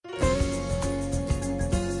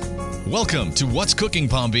Welcome to What's Cooking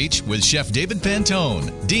Palm Beach with Chef David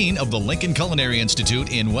Pantone, Dean of the Lincoln Culinary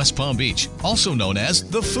Institute in West Palm Beach, also known as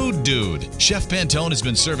the Food Dude. Chef Pantone has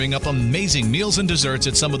been serving up amazing meals and desserts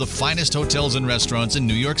at some of the finest hotels and restaurants in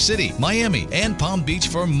New York City, Miami, and Palm Beach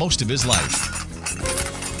for most of his life.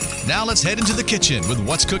 Now let's head into the kitchen with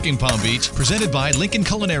What's Cooking Palm Beach, presented by Lincoln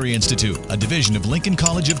Culinary Institute, a division of Lincoln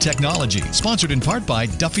College of Technology, sponsored in part by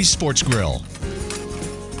Duffy's Sports Grill.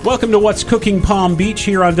 Welcome to What's Cooking Palm Beach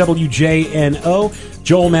here on WJNO.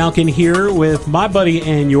 Joel Malkin here with my buddy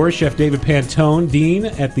and yours, Chef David Pantone, Dean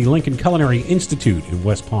at the Lincoln Culinary Institute in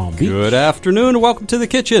West Palm Beach. Good afternoon. Welcome to the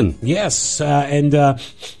kitchen. Yes, and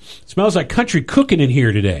smells like country cooking in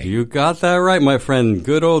here today. You got that right, my friend.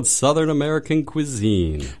 Good old Southern American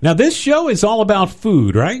cuisine. Now, this show is all about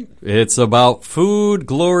food, right? It's about food,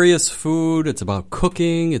 glorious food. It's about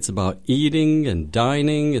cooking. It's about eating and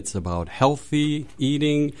dining. It's about healthy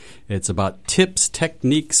eating. It's about tips,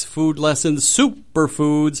 techniques, food lessons,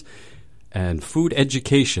 superfoods, and food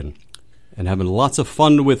education. And having lots of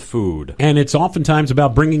fun with food. And it's oftentimes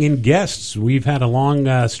about bringing in guests. We've had a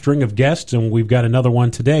long string of guests, and we've got another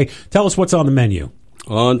one today. Tell us what's on the menu.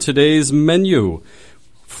 On today's menu,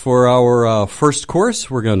 for our first course,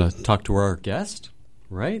 we're going to talk to our guest,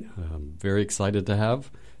 right? I'm very excited to have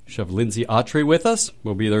Chef Lindsay Autry with us.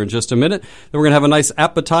 We'll be there in just a minute. Then we're going to have a nice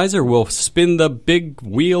appetizer. We'll spin the big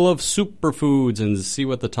wheel of superfoods and see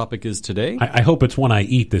what the topic is today. I hope it's one I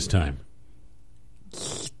eat this time.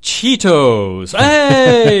 Cheetos.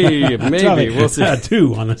 Hey, maybe we'll see.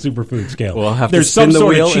 2 on the superfood scale. We'll have there's to spin some the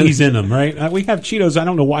sort wheel of cheese in them, right? We have Cheetos. I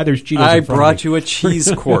don't know why there's Cheetos. I in front brought of me. you a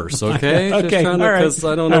cheese course, okay? Okay, all right. Because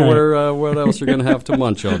I don't know what else you're going to have to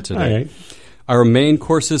munch on today. All right. Our main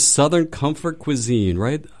course is Southern Comfort Cuisine,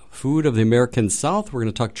 right? Food of the American South. We're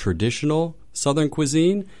going to talk traditional Southern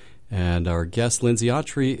cuisine. And our guest, Lindsay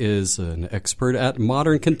Autry, is an expert at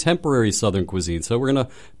modern contemporary Southern cuisine. So we're going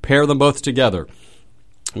to pair them both together.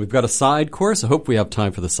 We've got a side course. I hope we have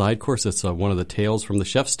time for the side course. It's one of the tales from the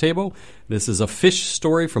chef's table. This is a fish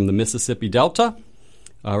story from the Mississippi Delta.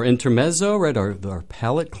 Our intermezzo, right, our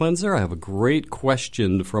palate cleanser. I have a great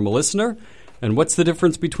question from a listener. And what's the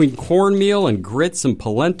difference between cornmeal and grits and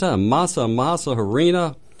polenta and masa,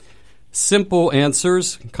 harina? Simple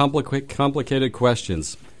answers, complicated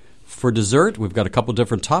questions. For dessert, we've got a couple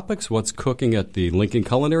different topics. What's cooking at the Lincoln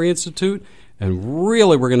Culinary Institute? And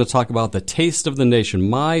really, we're going to talk about the Taste of the Nation,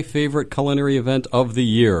 my favorite culinary event of the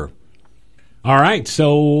year. All right,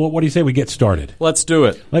 so what do you say we get started? Let's do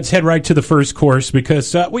it. Let's head right to the first course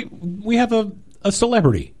because we have a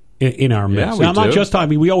celebrity in our midst. Yeah, now, I'm not just talking. I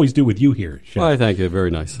mean, we always do with you here, Chef. Well, thank you.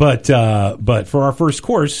 Very nice. But for our first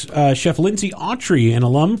course, Chef Lindsay Autry, an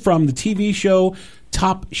alum from the TV show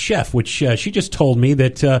Top Chef, which she just told me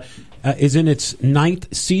that is in its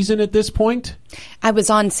 9th season at this point. I was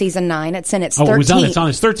on season 9. It's in its 13th. Oh, it's on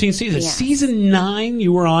its 13th season. Yes. Season 9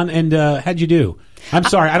 you were on, and how'd you do? I'm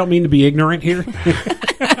sorry, I don't mean to be ignorant here.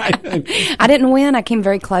 I didn't win. I came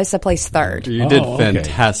very close. I placed 3rd. You did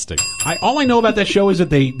fantastic. All I know about that show is that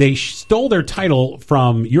they stole their title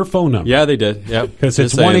from your phone number. Yeah, they did. Yeah, because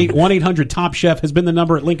it's 1-800-TOP-CHEF has been the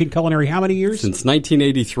number at Lincoln Culinary how many years? Since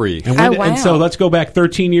 1983. And, wow. And so let's go back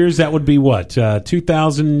 13 years. That would be what,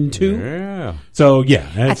 2002? Yeah. So yeah,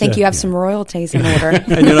 I think you have some royalties in order.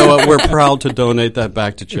 And you know what? We're proud to donate that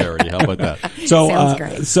back to charity. How about that? So, Sounds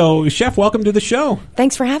great. So, Chef, welcome to the show.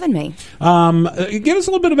 Thanks for having me. Give us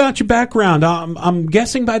a little bit about your background. I'm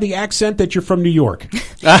guessing by the accent that you're from New York.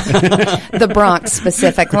 The Bronx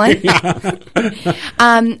specifically.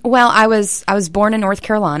 Well, I was born in North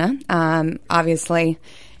Carolina. Obviously,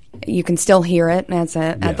 you can still hear it. Yes.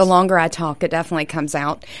 The longer I talk, it definitely comes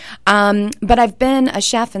out. But I've been a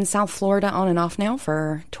chef in South Florida on and off now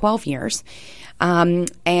for 12 years.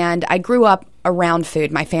 And I grew up around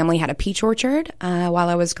food. My family had a peach orchard while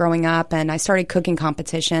I was growing up, and I started cooking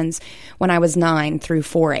competitions when I was 9 through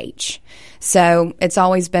 4-H. So it's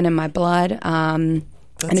always been in my blood, and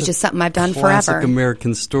it's just something I've done Classic forever.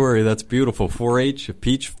 American story. That's beautiful. 4-H, a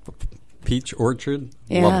peach orchard.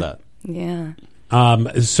 Yeah. Love that. Yeah.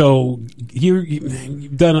 So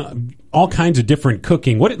you've done all kinds of different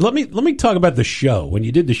cooking. Let me talk about the show. When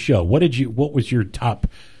you did the show, what was your top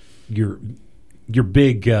your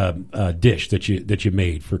big dish that you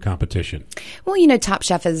made for competition? Well, Top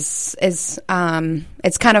Chef is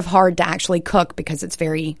it's kind of hard to actually cook because it's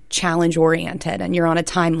very challenge oriented and you're on a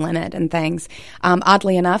time limit and things.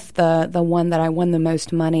 Oddly enough, the one that I won the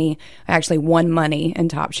most money, I actually won money in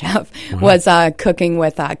Top Chef, was cooking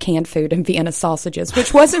with canned food and Vienna sausages,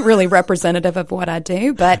 which wasn't really representative of what I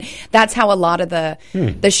do, but that's how a lot of the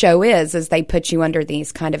show is they put you under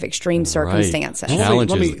these kind of extreme circumstances.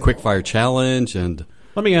 Challenges, quick fire challenge, and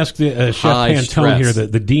Let me ask the Chef High Pantone stress. here,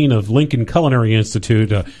 the dean of Lincoln Culinary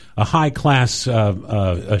Institute, a high-class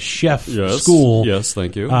chef Yes. school. Yes,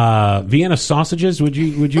 thank you. Vienna sausages. Would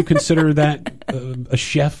you consider that a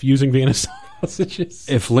chef using Vienna sausages?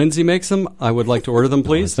 If Lindsay makes them, I would like to order them,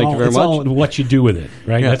 please. Thank you very It's much. all what you do with it,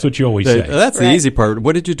 right? That's what you always say. That's the Right. easy part.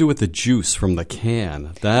 What did you do with the juice from the can?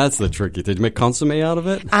 That's the tricky. Did you make consomme out of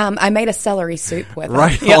it? I made a celery soup with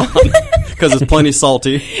Right it. Yeah. on. Because it's plenty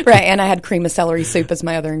salty. Right, and I had cream of celery soup as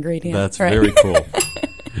my other ingredient. That's right. very cool.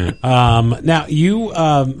 Now, you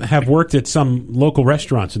have worked at some local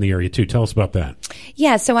restaurants in the area, too. Tell us about that.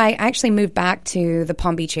 Yeah, so I actually moved back to the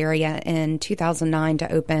Palm Beach area in 2009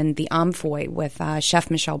 to open the Amfoy with Chef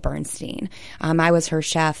Michelle Bernstein. I was her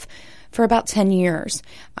chef for about 10 years.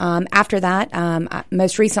 After that,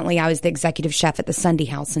 most recently, I was the executive chef at the Sunday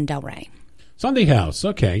House in Delray. Sunday House.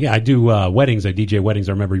 Okay. Yeah, I do weddings. I DJ weddings.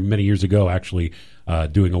 I remember many years ago actually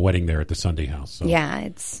doing a wedding there at the Sunday House. So. Yeah,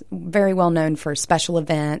 it's very well known for special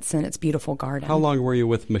events and its beautiful garden. How long were you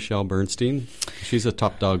with Michelle Bernstein? She's a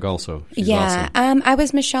top dog also. She's awesome. I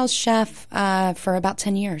was Michelle's chef for about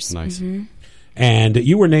 10 years. Nice. Mm-hmm. And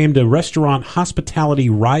you were named a Restaurant Hospitality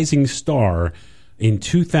Rising Star in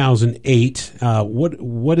 2008.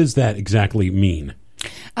 What does that exactly mean?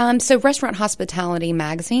 So Restaurant Hospitality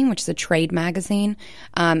Magazine, which is a trade magazine,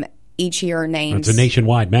 each year names... It's a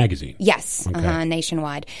nationwide magazine. Yes, Okay.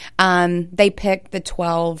 nationwide. They pick the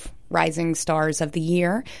 12 rising stars of the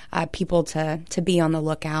year, people to be on the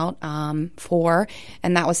lookout for,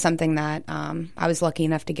 and that was something that I was lucky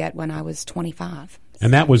enough to get when I was 25.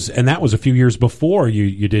 And that was a few years before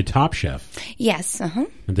you did Top Chef. Yes, And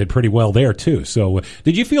did pretty well there too. So,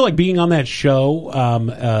 did you feel like being on that show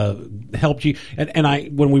helped you?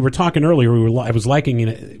 And when we were talking earlier, I was likening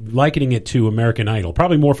it to American Idol,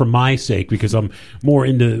 probably more for my sake because I'm more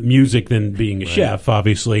into music than being a chef,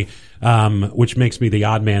 obviously, which makes me the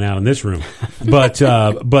odd man out in this room. But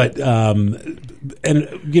and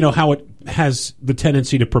you know how it has the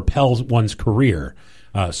tendency to propel one's career.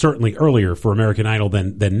 Certainly earlier for American Idol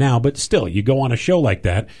than now, but still, you go on a show like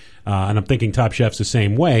that, and I'm thinking Top Chef's the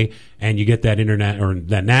same way, and you get that internet or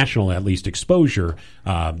that national at least exposure.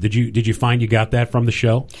 Did you find you got that from the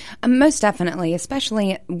show? most definitely,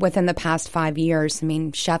 especially within the past 5 years. I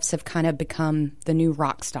mean, chefs have kind of become the new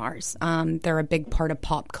rock stars. They're a big part of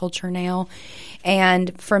pop culture now,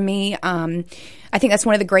 and for me, I think that's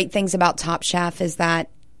one of the great things about Top Chef is that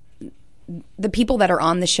the people that are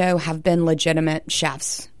on the show have been legitimate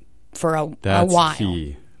chefs for a That's while.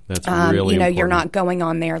 key. That's really important. You're not going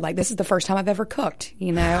on there like, this is the first time I've ever cooked.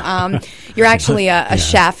 You're actually a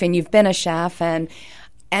chef, and you've been a chef, and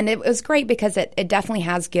it was great because it definitely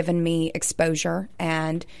has given me exposure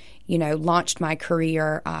and launched my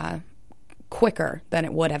career quicker than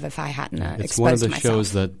it would have if I hadn't It's one of exposed the myself.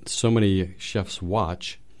 shows that so many chefs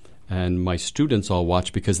watch, and my students all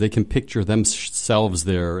watch because they can picture themselves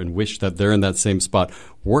there and wish that they're in that same spot,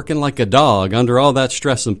 working like a dog under all that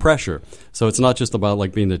stress and pressure. So it's not just about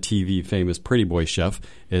like being a TV famous pretty boy chef.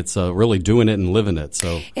 It's really doing it and living it.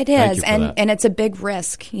 So It thank is, you for and that. it's a big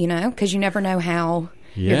risk, because you never know how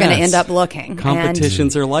you're going to end up looking.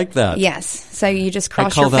 Competitions are like that. And, yes, so you just I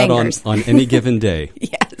cross call your that fingers. on any given day.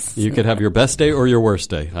 Yes. You could have your best day or your worst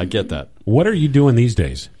day. I get that. What are you doing these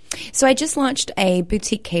days? So I just launched a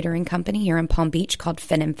boutique catering company here in Palm Beach called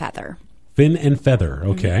Fin and Feather. Fin and Feather.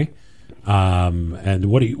 Okay. And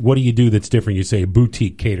what do you do that's different? You say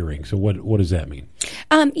boutique catering. So what does that mean?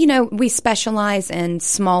 We specialize in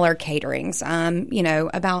smaller caterings.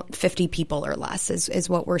 About 50 people or less is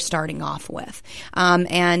what we're starting off with.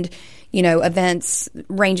 And events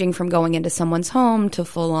ranging from going into someone's home to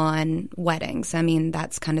full-on weddings. I mean,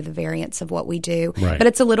 that's kind of the variance of what we do. Right. But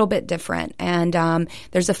it's a little bit different. And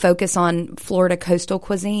there's a focus on Florida coastal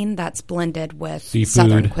cuisine that's blended with Seafood.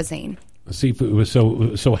 Southern cuisine. Seafood.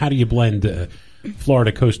 So how do you blend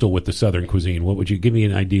Florida coastal with the Southern cuisine? What would you give me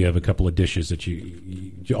an idea of a couple of dishes that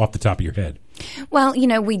you off the top of your head? Well,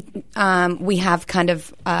 we have kind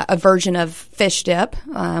of a version of fish dip,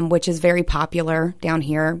 which is very popular down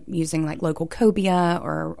here, using like local cobia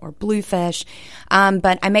or bluefish.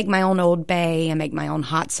 But I make my own Old Bay. I make my own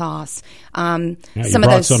hot sauce. You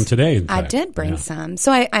brought some today, in I fact. did bring some.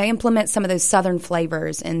 So I implement some of those Southern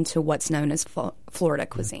flavors into what's known as Florida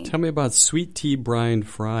cuisine. Tell me about sweet tea brine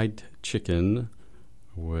fried chicken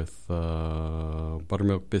with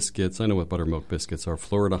buttermilk biscuits. I know what buttermilk biscuits are.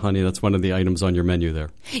 Florida honey, that's one of the items on your menu there.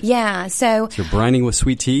 Yeah, so You're brining with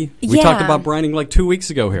sweet tea? We Yeah. talked about brining like 2 weeks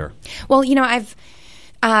ago here. well,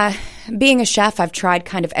 Being a chef, I've tried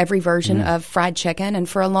kind of every version of fried chicken, and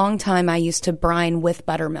for a long time I used to brine with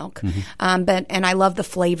buttermilk. And I love the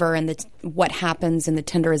flavor and what happens in the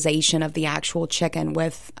tenderization of the actual chicken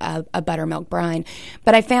with a buttermilk brine.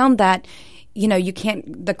 But I found that, you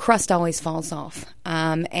can't, the crust always falls off.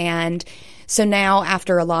 And so now,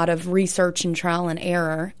 after a lot of research and trial and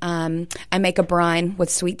error, I make a brine with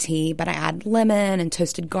sweet tea, but I add lemon and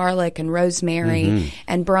toasted garlic and rosemary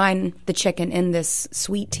and brine the chicken in this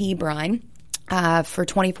sweet tea brine for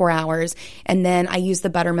 24 hours. And then I use the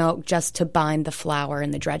buttermilk just to bind the flour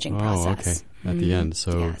in the dredging process. Okay. At the end.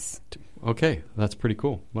 So, yes. Okay, that's pretty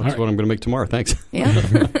cool. That's what I'm going to make tomorrow. Thanks.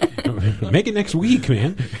 Yeah. Make it next week,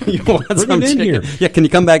 man. You want Bring some it in chicken? here. Yeah, can you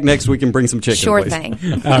come back next week and bring some chicken? Sure please?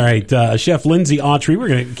 thing. All right, Chef Lindsay Autry, we're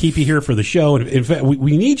going to keep you here for the show. And in fact,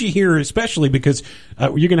 we need you here especially because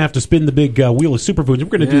you're going to have to spin the big wheel of superfoods. We're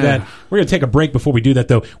going to do that. We're going to take a break before we do that,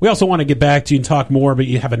 though. We also want to get back to you and talk more, but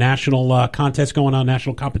you have a national contest going on,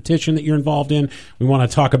 national competition that you're involved in. We want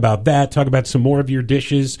to talk about that, talk about some more of your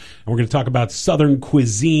dishes, and we're going to talk about Southern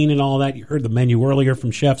cuisine and all that. You heard the menu earlier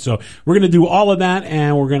from Chef, so we're going to do all of that,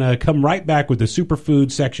 and we're going to come right back with the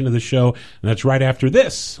superfood section of the show, and that's right after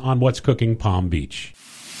this on What's Cooking Palm Beach.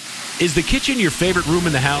 Is the kitchen your favorite room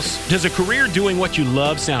in the house? Does a career doing what you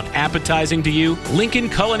love sound appetizing to you? Lincoln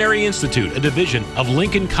Culinary Institute, a division of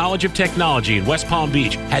Lincoln College of Technology in West Palm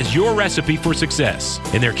Beach, has your recipe for success.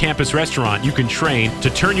 In their campus restaurant, you can train to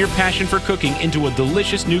turn your passion for cooking into a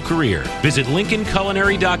delicious new career. Visit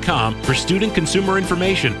LincolnCulinary.com for student consumer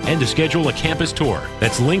information and to schedule a campus tour.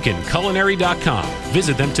 That's LincolnCulinary.com.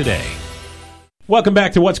 Visit them today. Welcome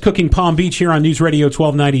back to What's Cooking Palm Beach here on News Radio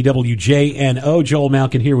 1290 WJNO. Joel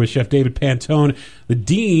Malkin here with Chef David Pantone, the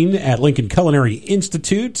Dean at Lincoln Culinary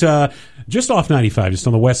Institute, just off 95, just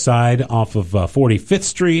on the west side off of 45th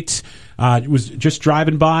Street. Was just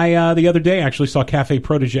driving by the other day. I actually saw Cafe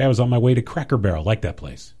Protege. I was on my way to Cracker Barrel. Like that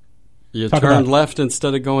place. You turned left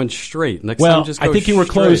instead of going straight. Next time, just go I think you were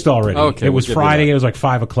straight. closed already. Okay, it was Friday. It was like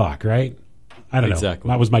 5 o'clock, right? I don't know. Exactly.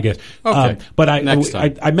 That was my guess. Okay. But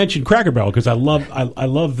I mentioned Cracker Barrel because I love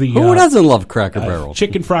the Who doesn't love Cracker Barrel?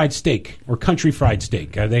 chicken fried steak or country fried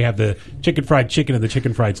steak. They have the chicken fried chicken and the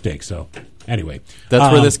chicken fried steak. So anyway,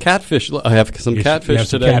 That's where this catfish. I have some catfish we have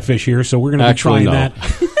today. some catfish here, so we're going to be Actually, trying no.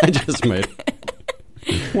 that. I just made.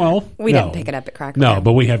 Well, We no. didn't pick it up at Cracker No, Barrel.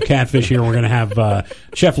 but we have catfish here. We're going to have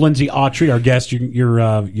Chef Lindsay Autry, our guest.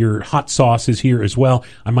 Your hot sauce is here as well.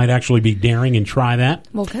 I might actually be daring and try that.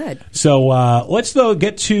 Well, good. So let's, though,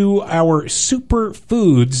 get to our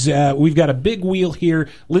superfoods. We've got a big wheel here.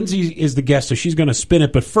 Lindsay is the guest, so she's going to spin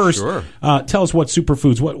it. But first, Sure. Tell us what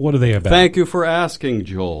superfoods, what are they about? Thank you for asking,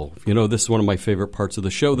 Joel. This is one of my favorite parts of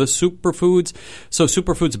the show, the superfoods. So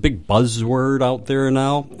superfoods, a big buzzword out there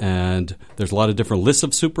now, and there's a lot of different lists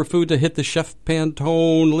of superfood. To hit the Chef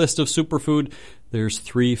Pantone list of superfood, there's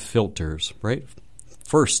 3 filters, right?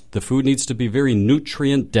 First, the food needs to be very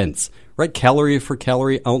nutrient dense, right? Calorie for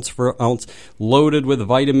calorie, ounce for ounce, loaded with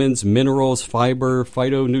vitamins, minerals, fiber,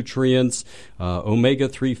 phytonutrients,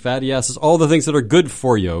 omega-3 fatty acids, all the things that are good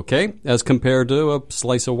for you, okay? As compared to a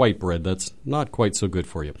slice of white bread that's not quite so good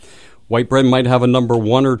for you. White bread might have a number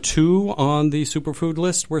 1 or 2 on the superfood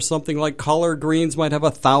list, where something like collard greens might have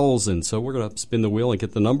 1,000. So we're going to spin the wheel and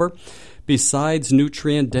get the number. Besides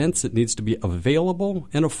nutrient dense, it needs to be available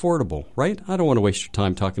and affordable, right? I don't want to waste your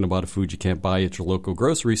time talking about a food you can't buy at your local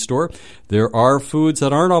grocery store. There are foods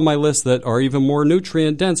that aren't on my list that are even more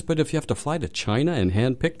nutrient dense, but if you have to fly to China and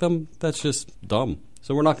hand pick them, that's just dumb.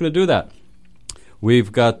 So we're not going to do that.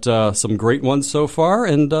 We've got some great ones so far,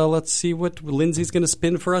 and let's see what Lindsay's going to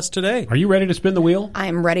spin for us today. Are you ready to spin the wheel? I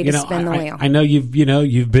am ready to spin the wheel. I know you've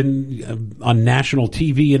been on national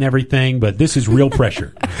TV and everything, but this is real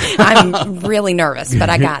pressure. I'm really nervous, but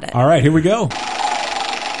I got it. All right, here we go.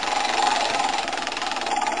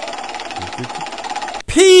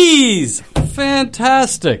 Peas!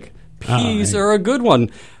 Fantastic. Peas are a good one.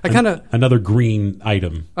 Another green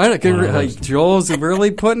item. Joel's really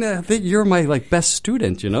putting it. I think you're my best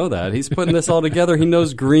student. You know that. He's putting this all together. He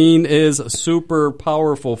knows green is super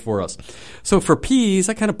powerful for us. So for peas,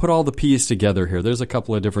 I kind of put all the peas together here. There's a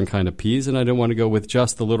couple of different kind of peas, and I didn't want to go with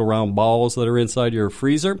just the little round balls that are inside your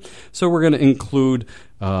freezer. So we're going to include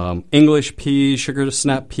English peas, sugar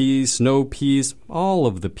snap peas, snow peas, all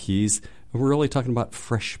of the peas. We're really talking about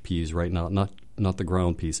fresh peas right now, not the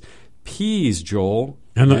ground peas. Peas, Joel.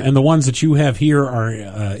 And the ones that you have here are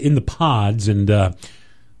in the pods and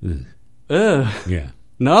yeah.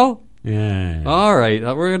 No? Yeah. All right.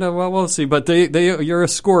 We'll see. But you're a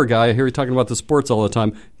score guy. I hear you talking about the sports all the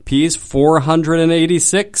time. Peas,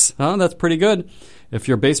 486. That's pretty good. If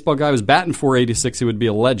your baseball guy was batting 486, he would be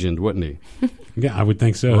a legend, wouldn't he? Yeah, I would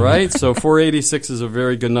think so. Right? So 486 is a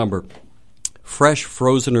very good number. Fresh,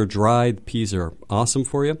 frozen, or dried peas are awesome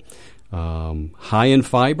for you. High in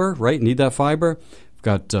fiber, right? Need that fiber. We've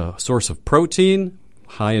got a source of protein,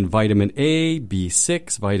 high in vitamin A,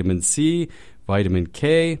 B6, vitamin C, vitamin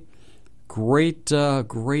K. Great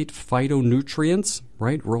phytonutrients,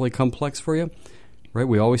 right? Really complex for you. Right,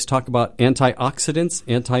 we always talk about antioxidants,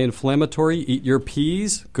 anti-inflammatory. Eat your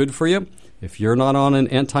peas, good for you. If you're not on an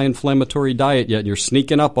anti-inflammatory diet yet, you're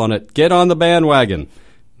sneaking up on it, get on the bandwagon.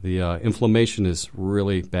 The inflammation is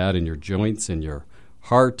really bad in your joints, in your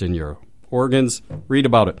heart, in your organs. Read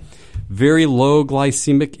about it. Very low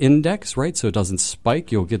glycemic index, right? So it doesn't spike.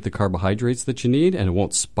 You'll get the carbohydrates that you need, and it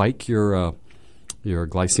won't spike your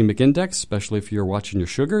glycemic index, especially if you're watching your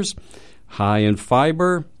sugars. High in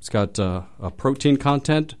fiber. It's got a protein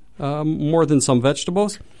content more than some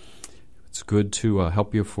vegetables. It's good to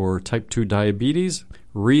help you for type 2 diabetes.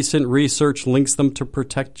 Recent research links them to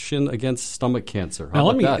protection against stomach cancer. Now,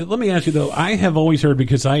 let me ask you, though. I have always heard,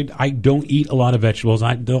 because I don't eat a lot of vegetables.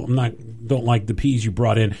 I don't like the peas you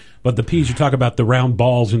brought in, but the peas you talk about, the round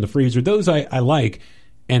balls in the freezer, those I like.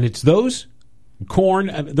 And it's those, corn,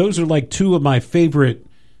 those are like two of my favorite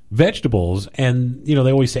vegetables, and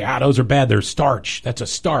they always say, those are bad. They're starch. That's a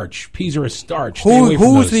starch. Peas are a starch.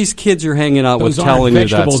 Who's these kids you're hanging out with telling you that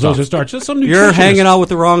stuff? Those are starch. Some you're hanging out with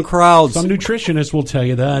the wrong crowds. Some nutritionists will tell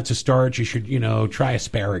you that it's a starch. You should, try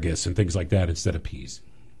asparagus and things like that instead of peas.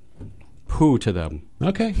 Poo to them.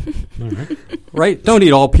 Okay. All right. Right? Don't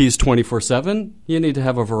eat all peas 24/7. You need to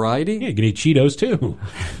have a variety. Yeah, you can eat Cheetos too.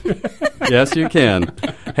 Yes, you can.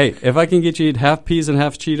 Hey, if I can get you to eat half peas and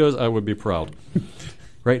half Cheetos, I would be proud.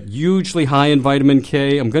 Right, hugely high in vitamin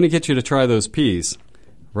K. I'm going to get you to try those peas.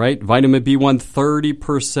 Right, vitamin B1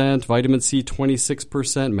 30%, vitamin C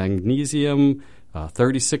 26%, magnesium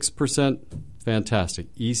 36%. Fantastic,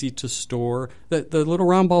 easy to store. The little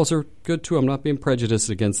round balls are good too. I'm not being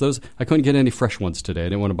prejudiced against those. I couldn't get any fresh ones today. I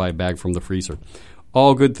didn't want to buy a bag from the freezer.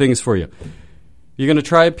 All good things for you. You going to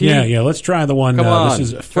try a pea? Yeah. Let's try the one. Come on.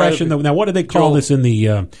 This is fresh in the. Now, what do they call Joel, this in the?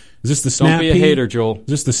 Is this the snap pea? Don't be a hater, Joel. Is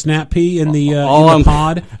this the snap pea in the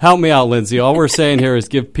pod? Help me out, Lindsay. All we're saying here is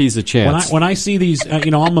give peas a chance. When I see these,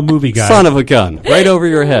 I'm a movie guy. Son of a gun, right over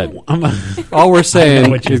your head. All we're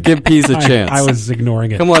saying is give peas a chance. I was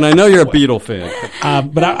ignoring it. Come on, I know you're a Beatle fan.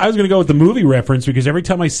 But I was going to go with the movie reference, because every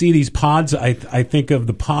time I see these pods, I think of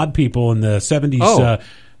the pod people in the 70s.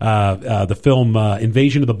 The film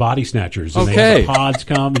Invasion of the Body Snatchers. And they have the pods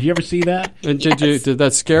come. Did you ever see that? And did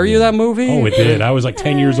that scare you, that movie? Oh, it did. I was like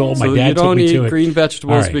 10 years old. My dad took me to it. You don't eat green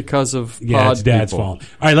vegetables because of pod it's Dad's people. fault.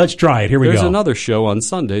 All right, let's try it. Here we go. There's another show on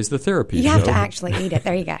Sundays, The Therapy Show. You have to actually eat it.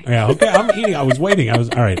 There you go. Yeah, okay. I'm eating. I was waiting. All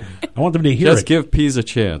right. I want them to hear Just it. give peas a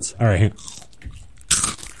chance. All right.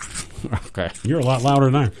 Okay. You're a lot louder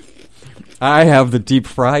than I have the deep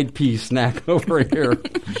fried pea snack over here.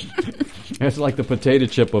 It's like the potato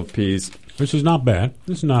chip of peas. This is not bad.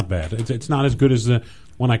 It's not as good as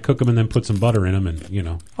when I cook them and then put some butter in them,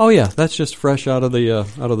 and Oh yeah, that's just fresh out of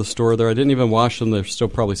the store there. I didn't even wash them. There's still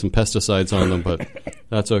probably some pesticides on them, but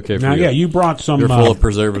that's okay for now, you. Yeah, you brought some. You're full of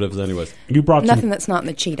preservatives, anyways. You brought nothing that's not in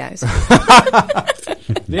the Cheetos.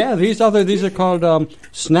 Yeah, these are called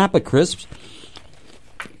Snap-A Crisps.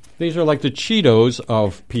 These are like the Cheetos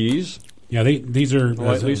of peas. Yeah, these are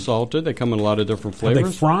lightly salted. They come in a lot of different flavors. Are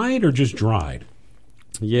they fried or just dried?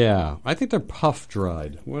 Yeah, I think they're puff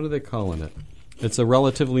dried. What are they calling it? It's a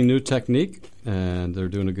relatively new technique, and they're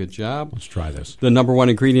doing a good job. Let's try this. The number one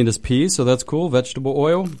ingredient is peas, so that's cool. Vegetable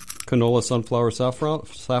oil, canola, sunflower, safflower,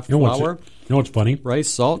 You know what's funny? rice,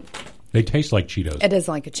 salt. They taste like Cheetos. It is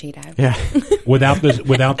like a Cheeto. Yeah. without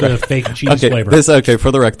the fake cheese flavor.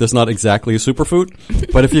 For the record, this is not exactly a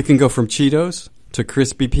superfood, but if you can go from Cheetos to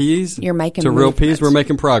crispy peas You're making to real movements. peas, we're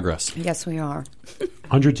making progress. Yes, we are.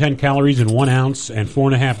 110 calories in 1 ounce and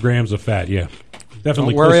 4.5 grams of fat. Yeah.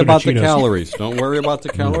 Definitely Don't worry closer about to the Cheetos. calories. Don't worry about the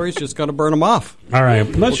calories. Just got to burn them off. All right.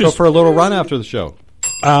 Let's We'll go for a little run after the show.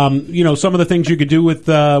 Some of the things you could do with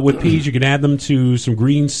peas, you can add them to some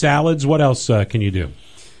green salads. What else can you do?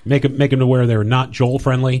 Make them to where they're not Joel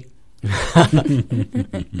friendly.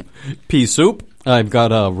 Pea soup. I've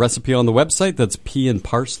got a recipe on the website that's pea and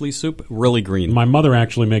parsley soup. Really green. My mother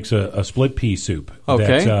actually makes a split pea soup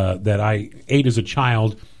Okay. that I ate as a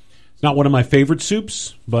child. It's not one of my favorite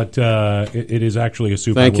soups, but it is actually a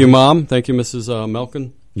soup. Thank you, Mom. Thank you, Mrs.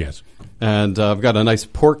 Melkin. Yes. And I've got a nice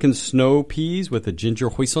pork and snow peas with a ginger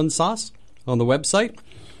hoisin sauce on the website.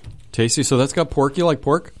 Tasty. So that's got pork. You like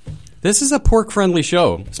pork? This is a pork-friendly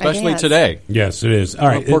show, especially is. today. Yes, it is. All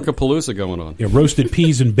right. Porkapalooza going on. Yeah, roasted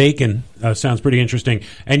peas and bacon sounds pretty interesting.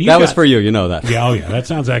 And That was for you. You know that. Yeah, oh yeah, that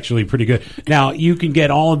sounds actually pretty good. Now you can get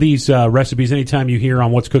all of these recipes anytime you hear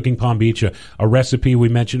on What's Cooking Palm Beach a recipe we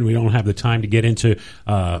mentioned. We don't have the time to get into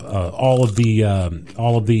all of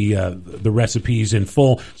the recipes in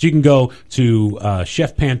full, so you can go to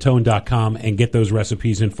chefpantone.com and get those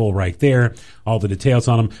recipes in full right there. All the details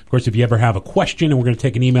on them. Of course, if you ever have a question, and we're going to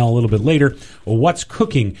take an email a little bit later, what's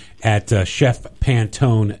cooking at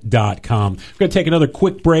chefpantone.com. We're going to take another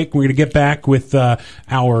quick break. We're going to get back with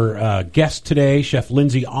our guest today, Chef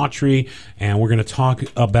Lindsay Autry, and we're going to talk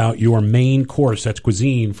about your main course. That's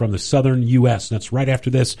cuisine from the southern U.S. That's right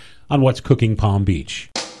after this on What's Cooking Palm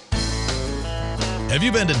Beach. Have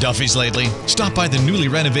you been to Duffy's lately? Stop by the newly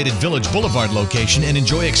renovated Village Boulevard location and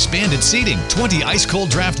enjoy expanded seating. 20 ice-cold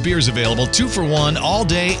draft beers available 2 for $1 all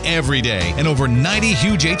day, every day. And over 90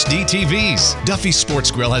 huge HD TVs. Duffy's Sports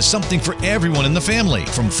Grill has something for everyone in the family.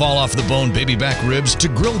 From fall-off-the-bone baby back ribs to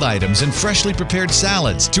grilled items and freshly prepared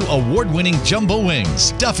salads to award-winning jumbo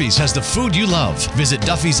wings. Duffy's has the food you love. Visit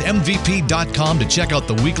Duffy'sMVP.com to check out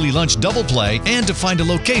the weekly lunch double play and to find a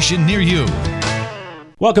location near you.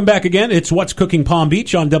 Welcome back again. It's What's Cooking Palm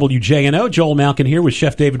Beach on WJNO. Joel Malkin here with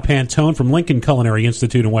Chef David Pantone from Lincoln Culinary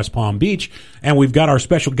Institute in West Palm Beach. And we've got our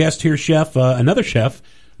special guest here, Chef, another chef.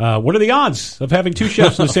 What are the odds of having two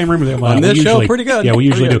chefs in the same room? On this show, pretty good. Yeah, we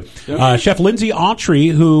usually do. Yep. Chef Lindsay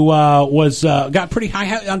Autry, who got pretty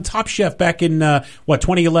high on Top Chef back in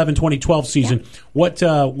 2011, 2012 season.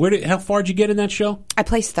 Yeah. How far did you get in that show? I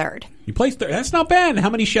placed third. You placed third. That's not bad. How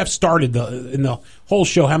many chefs started in the whole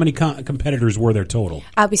show? How many competitors were there total?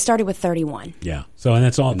 We started with 31. Yeah. So, and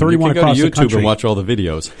that's all 31 you can across go the to YouTube country. and watch all the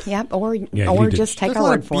videos. Yep, or just take There's our a lot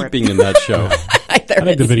word of for it. beeping in that show. I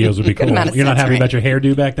think the videos would be cool. You're not happy about your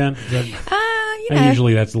hairdo back then?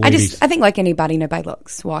 Usually that's the ladies. I think like anybody, nobody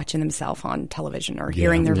looks watching themselves on television or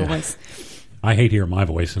hearing their voice. I hate hearing my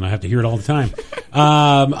voice, and I have to hear it all the time.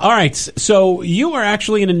 All right, so you are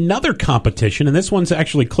actually in another competition, and this one's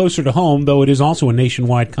actually closer to home, though it is also a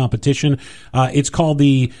nationwide competition. It's called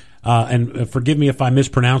the, and forgive me if I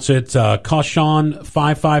mispronounce it, Cochon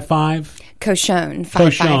 555. Cochon.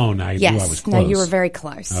 Cochon. Yes. I was close. No, you were very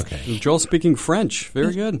close. Okay. Joel speaking French.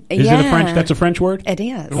 Very good. Is it a French? That's a French word? It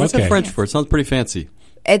is. What's Okay. that French for? It sounds pretty fancy.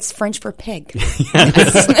 It's French for pig.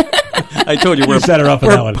 I told you You set her up for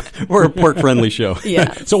that one. We're a pork-friendly show.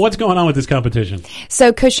 Yeah. So what's going on with this competition?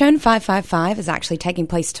 So Cochon 555 is actually taking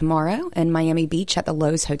place tomorrow in Miami Beach at the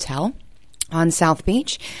Lowe's Hotel on South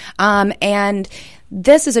Beach. And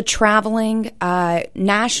this is a traveling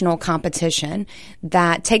national competition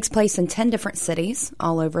that takes place in 10 different cities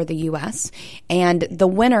all over the U.S. And the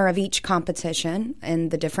winner of each competition in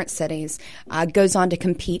the different cities goes on to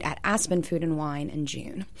compete at Aspen Food and Wine in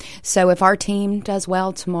June. So if our team does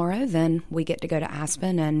well tomorrow, then we get to go to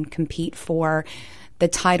Aspen and compete for the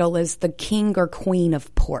title is the King or Queen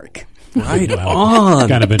of Pork. Right Wow. on.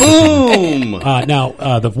 Kind of interesting. Boom. Now,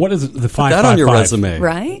 what is the 555? That on your resume.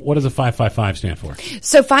 Right? What does the 555 stand for?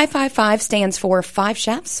 So 555 stands for 5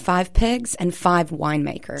 chefs, 5 pigs, and 5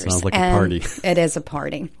 winemakers. Sounds like a And party. It is a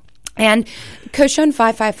party. And Cochon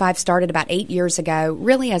 555 started about 8 years ago,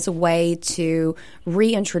 really as a way to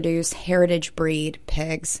reintroduce heritage breed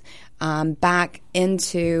pigs back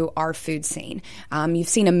into our food scene. You've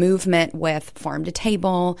seen a movement with farm to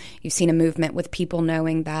table. You've seen a movement with people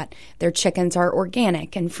knowing that their chickens are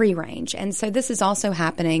organic and free range. And so this is also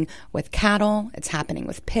happening with cattle. It's happening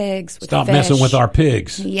with pigs, with Stop fish. messing with our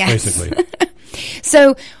pigs, Yes. basically.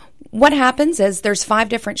 So what happens is there's 5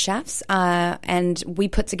 different chefs, and we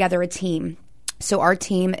put together a team. So our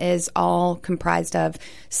team is all comprised of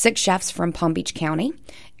 6 chefs from Palm Beach County,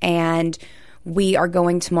 and we are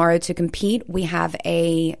going tomorrow to compete. We have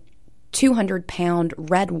a 200-pound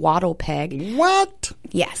red wattle pig. What?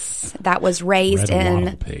 Yes, that was raised Red in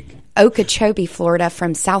wattle pig. Okeechobee, Florida,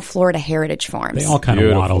 from South Florida Heritage Farms. They all kind of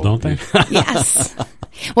Beautiful. waddle, don't they? Yes.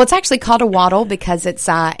 Well, it's actually called a wattle because it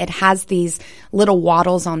has these little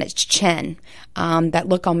wattles on its chin that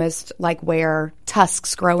look almost like where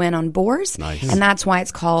tusks grow in on boars. Nice. And that's why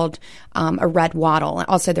it's called a red wattle.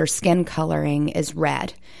 Also, their skin coloring is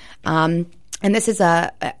red. And this is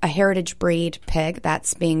a heritage breed pig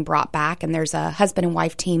that's being brought back, and there's a husband and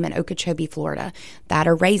wife team in Okeechobee, Florida, that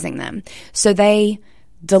are raising them. So they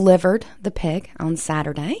delivered the pig on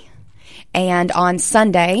Saturday. And on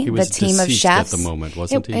Sunday, He was the team of deceased chefs. at the moment,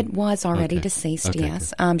 wasn't he? It was already Okay. deceased, Okay,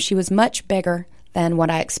 yes. She was much bigger than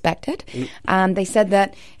what I expected. They said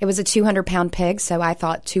that it was a 200-pound pig, so I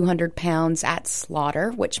thought 200 pounds at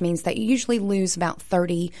slaughter, which means that you usually lose about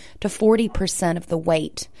 30 to 40% of the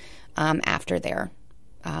weight after they're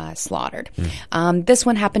slaughtered. This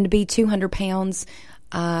one happened to be 200 pounds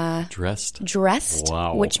Dressed,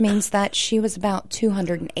 wow. Which means that she was about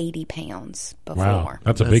 280 pounds before. Wow,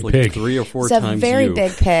 that's a big like pig. 3 or 4 it's times a very you.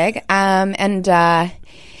 big pig. And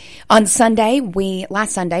on Sunday,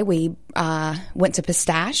 last Sunday, we went to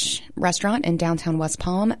Pistache Restaurant in downtown West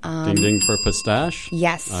Palm. Ding ding for Pistache.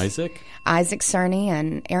 Yes. Isaac Cerny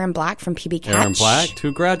and Aaron Black from PB Catch. Aaron Black,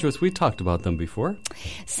 2 graduates. We talked about them before.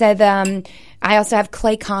 So I also have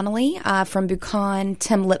Clay Connolly from Buchan,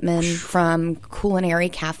 Tim Lippman from Culinary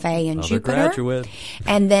Cafe in Another Jupiter. graduate.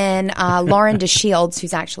 And then Lauren DeShields,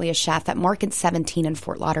 who's actually a chef at Market 17 in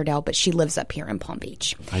Fort Lauderdale, but she lives up here in Palm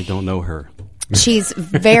Beach. I don't know her. She's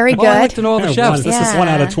very good. Well, I like to know all the chefs. This is 1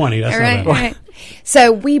 out of 20. That's right, not bad. right.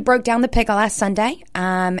 So we broke down the pig last Sunday,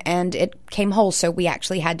 and it came whole. So we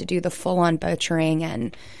actually had to do the full-on butchering,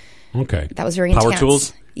 and Okay. that was very Power intense.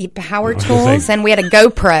 tools? Yeah, power was gonna tools, say- and we had a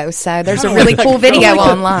GoPro. So there's a really cool video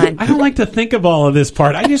online. I don't like to think of all of this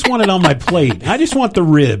part. I just want it on my plate. I just want the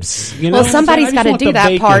ribs. You know? Well, somebody's I just gotta want do the that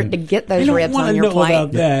bacon. part to get those I don't ribs wanna on your know plate.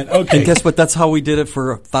 About that. Okay. And guess what? That's how we did it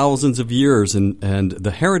for thousands of years. And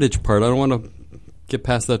the heritage part, I don't want to get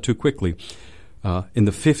past that too quickly. In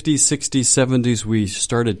the 50s, 60s, 70s, we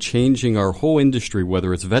started changing our whole industry,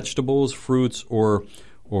 whether it's vegetables, fruits, or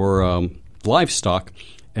livestock,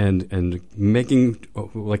 and making,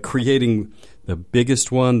 like creating the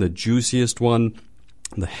biggest one, the juiciest one,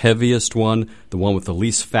 the heaviest one, the one with the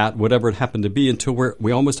least fat, whatever it happened to be, until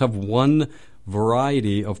we almost have one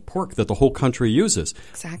variety of pork that the whole country uses.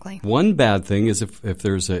 Exactly. One bad thing is if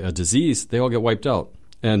there's a disease, they all get wiped out.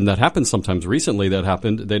 And that happens sometimes. Recently that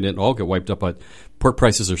happened. They didn't all get wiped out, but pork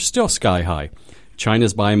prices are still sky high.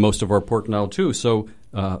 China's buying most of our pork now too, so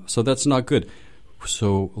that's not good.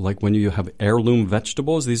 So like when you have heirloom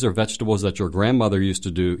vegetables, these are vegetables that your grandmother used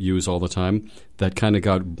to use all the time that kind of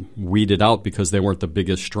got weeded out because they weren't the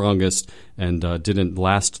biggest, strongest, and didn't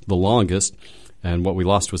last the longest. And what we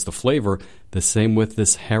lost was the flavor. The same with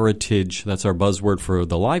this heritage. That's our buzzword for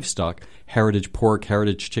the livestock. Heritage pork,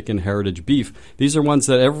 heritage chicken, heritage beef. These are ones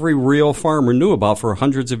that every real farmer knew about for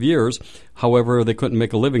hundreds of years. However, they couldn't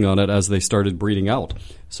make a living on it as they started breeding out.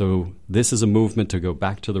 So this is a movement to go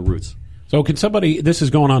back to the roots. So can somebody, this is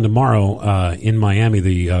going on tomorrow in Miami,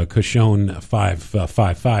 the Cochon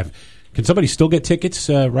 555. Can somebody still get tickets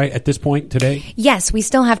right at this point today? Yes, we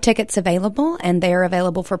still have tickets available, and they're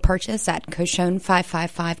available for purchase at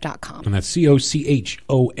Cochon555.com. And that's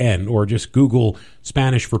COCHON, or just Google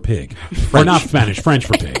Spanish for pig. Or not Spanish, French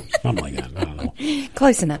for pig. Something like that. I don't know.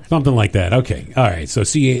 Close enough. Something like that. Okay. All right. So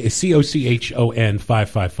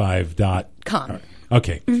COCHON555.com.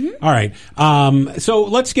 Okay. Mm-hmm. All right. So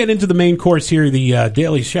let's get into the main course here,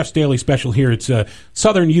 the Chef's Daily Special here. It's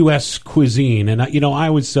Southern U.S. cuisine. And, I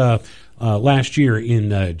was last year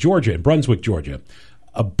in Georgia, in Brunswick, Georgia.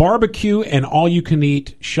 A barbecue and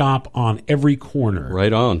all-you-can-eat shop on every corner.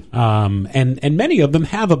 Right on. And many of them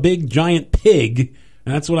have a big, giant pig.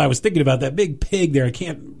 And that's what I was thinking about, that big pig there. I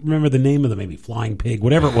can't remember the name of them, maybe flying pig,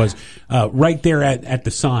 whatever it was, right there at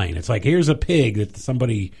the sign. It's like, here's a pig that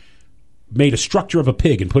somebody made a structure of a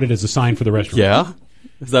pig and put it as a sign for the restaurant. Yeah?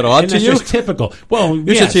 Is that odd and to that's you? just typical. Well,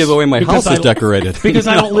 You should see the way my house is decorated. Because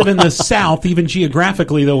I don't live in the South, even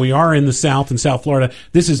geographically, though we are in the South, in South Florida.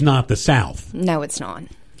 This is not the South. No, it's not.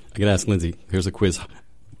 I can ask Lindsay. Here's a quiz.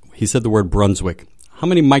 He said the word Brunswick. How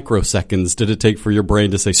many microseconds did it take for your brain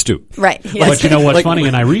to say stew? Right. Yes. But you know what's funny,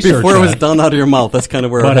 and I researched before it was that. done out of your mouth. That's kind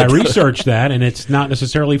of where. But I researched that, and it's not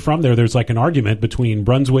necessarily from there. There's like an argument between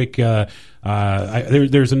Brunswick.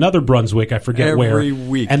 There's another Brunswick. I forget where. Every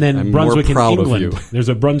week, and then I'm Brunswick more proud in of England. you. There's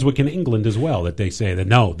a Brunswick in England as well that they say that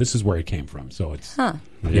no, this is where it came from. So it's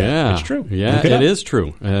Yeah, it's true. Yeah, Look it up. is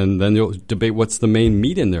true. And then you'll debate what's the main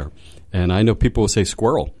meat in there. And I know people will say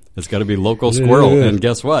squirrel. It's got to be local squirrel. Yeah. And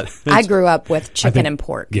guess what? I grew up with chicken and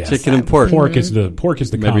pork. Yes. Chicken and pork. Pork is the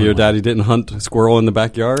Maybe common your one. daddy didn't hunt squirrel in the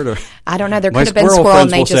backyard, or I don't know. There my could have been squirrel squirrel, and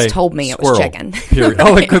friends they will just say told me it was squirrel, chicken. Period.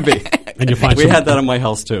 Oh, it could be. And you find We some, had that in my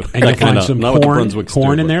house too. and you find some not with the corn Brunswick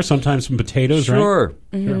stew, in but- there. Sometimes some potatoes, right? Sure.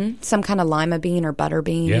 Some kind of lima bean or butter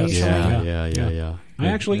bean. Yes. Usually. Yeah. I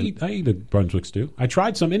actually eat a Brunswick stew. I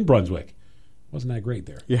tried some in Brunswick. Wasn't that great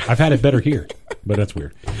there? Yeah. I've had it better here, but that's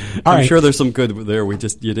weird. All I'm right. sure there's some good there. You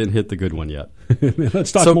didn't hit the good one yet.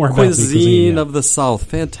 Let's talk So more about the cuisine yeah. of the South,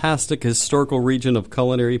 fantastic historical region of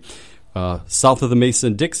culinary, south of the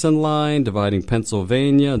Mason-Dixon line, dividing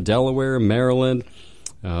Pennsylvania, Delaware, Maryland,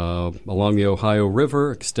 along the Ohio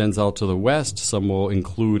River, extends out to the west. Some will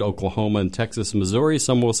include Oklahoma and Texas and Missouri.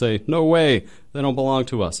 Some will say, no way, they don't belong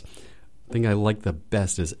to us. The thing I like the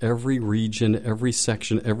best is every region, every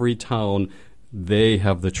section, every town, they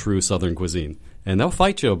have the true Southern cuisine. And they'll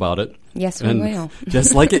fight you about it. Yes, we will.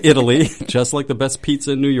 Just like Italy, just like the best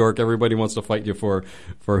pizza in New York, everybody wants to fight you for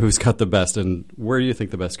who's got the best. And where do you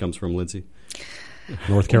think the best comes from, Lindsay?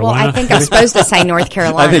 North Carolina? Well, I think I'm supposed to say North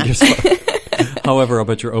Carolina. I think you're However, I'll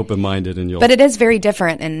bet you're open-minded and you'll... But it is very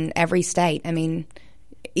different in every state. I mean,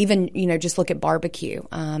 even, just look at barbecue.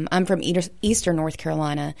 I'm from eastern North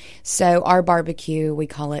Carolina, so our barbecue, we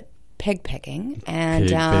call it pig picking.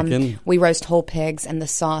 And we roast whole pigs, and the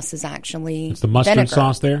sauce is actually It's the mustard vinegar.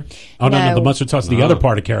 sauce there? Oh, no, the mustard sauce is the other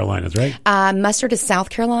part of Carolinas, right? Mustard is South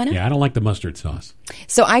Carolina. Yeah, I don't like the mustard sauce.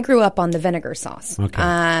 So I grew up on the vinegar sauce,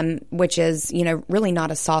 Okay. which is, really not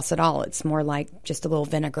a sauce at all. It's more like just a little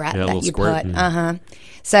vinaigrette Yeah, a that little you squirt. put.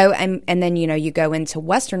 So, and then, you go into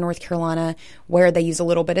Western North Carolina where they use a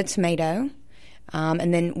little bit of tomato.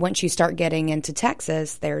 And then once you start getting into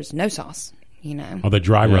Texas, there's no sauce, Oh, the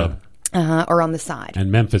dry rub. or on the side.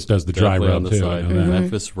 And Memphis does the dry Definitely rub, on the too. side. I know that.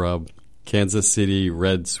 Memphis rub, Kansas City,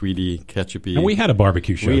 red, sweetie, ketchupy. And we had a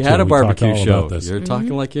barbecue show, We too. had a barbecue talked all show. about this. You're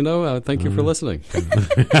talking like you know. Thank you for listening.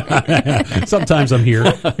 Sometimes I'm here.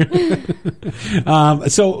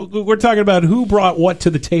 So we're talking about who brought what to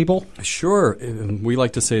the table. Sure. We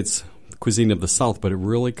like to say it's cuisine of the South, but it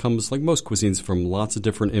really comes, like most cuisines, from lots of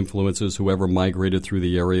different influences, whoever migrated through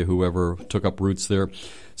the area, whoever took up roots there.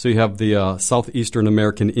 So you have the southeastern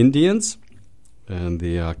American Indians and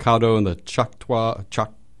the Caddo and the Choctaw.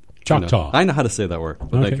 I know how to say that word,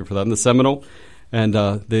 but thank you for that. And the Seminole. And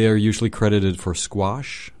they are usually credited for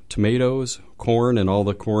squash, tomatoes, corn, and all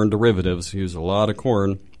the corn derivatives. Use a lot of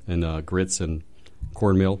corn and grits and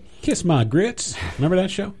cornmeal. Kiss My Grits. Remember that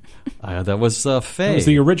show? That was Faye. That was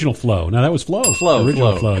the original Flo. No, that was Flo. Flo,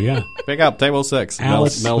 Original Flo. Flo, yeah. Pick up table 6.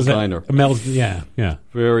 Alice. Mel's was that- Diner. Mel's, yeah.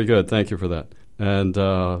 Very good. Thank you for that. And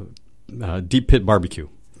Deep Pit Barbecue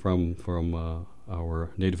from our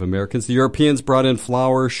Native Americans. The Europeans brought in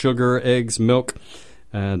flour, sugar, eggs, milk,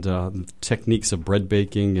 and techniques of bread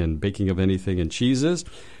baking and baking of anything and cheeses.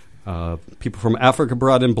 People from Africa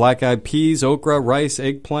brought in black-eyed peas, okra, rice,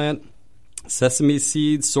 eggplant, sesame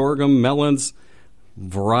seeds, sorghum, melons,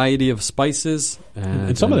 variety of spices.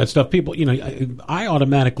 And some of that stuff, people, I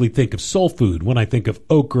automatically think of soul food when I think of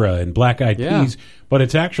okra and black-eyed peas, but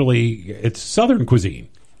it's Southern cuisine.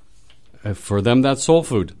 For them, that's soul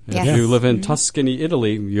food. Yes. If you live in Tuscany,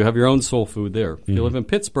 Italy, you have your own soul food there. If you live in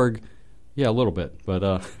Pittsburgh, yeah, a little bit, but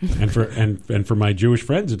and for my Jewish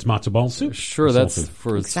friends, it's matzo ball soup. Sure, Soul that's food.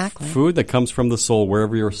 for Exactly. food that comes from the soul,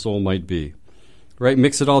 wherever your soul might be. Right,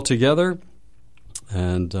 mix it all together,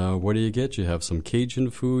 and what do you get? You have some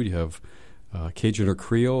Cajun food. You have Cajun or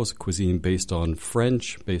Creole, is a cuisine based on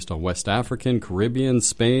French, based on West African, Caribbean,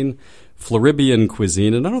 Spain, Floridian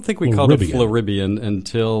cuisine, and I don't think we called it Floridian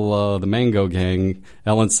until the Mango Gang,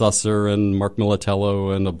 Alan Susser and Mark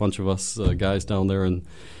Militello and a bunch of us guys down there in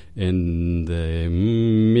the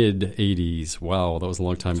mid-'80s. Wow, that was a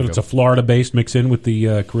long time ago. So it's a Florida-based mix in with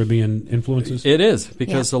the Caribbean influences? It is,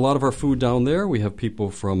 because a lot of our food down there, we have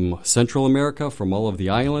people from Central America, from all of the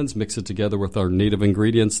islands, mix it together with our native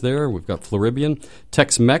ingredients there. We've got Floridian,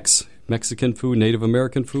 Tex-Mex, Mexican food, Native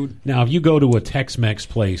American food. Now, if you go to a Tex-Mex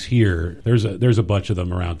place here, there's a bunch of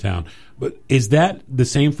them around town. But is that the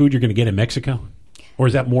same food you're going to get in Mexico? Or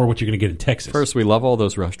is that more what you're going to get in Texas? First, we love all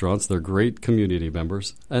those restaurants. They're great community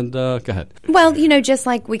members. And go ahead. Well, just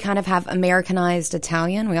like we kind of have Americanized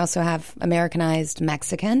Italian, we also have Americanized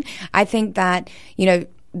Mexican. I think that,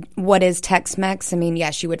 what is Tex-Mex? I mean,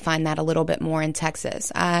 yes, you would find that a little bit more in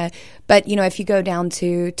Texas. But, if you go down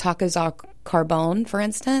to Tacos al Carbone, for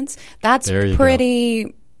instance, that's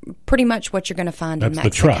pretty much what you're going to find in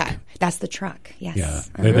Mexico. The truck. That's the truck, yes. Yeah,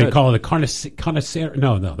 they call it a carnicero.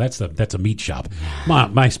 No, that's a meat shop.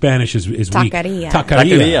 My Spanish is weak. Taqueria.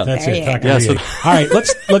 That's there it. Taqueria. All right,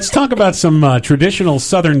 let's talk about some traditional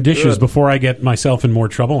Southern dishes before I get myself in more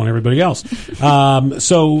trouble and everybody else.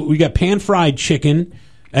 So we got pan-fried chicken.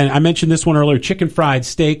 And I mentioned this one earlier, chicken fried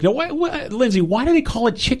steak. Now, Lindsay, why do they call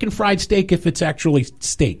it chicken fried steak if it's actually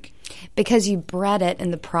steak? Because you bread it in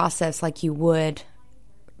the process like you would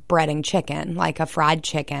breading chicken, like a fried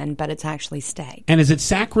chicken, but it's actually steak. And is it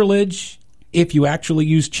sacrilege if you actually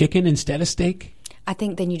use chicken instead of steak? I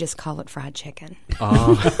think then you just call it fried chicken.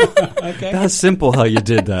 Okay. That's simple how you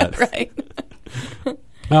did that. Right.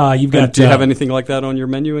 You've got. Do you have anything like that on your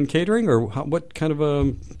menu in catering, or what kind of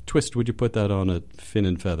a twist would you put that on at Fin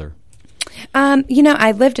and Feather?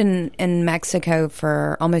 I lived in Mexico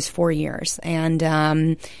for almost 4 years, and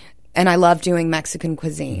I love doing Mexican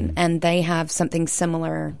cuisine, and they have something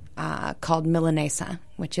similar called Milanese,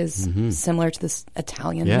 which is similar to this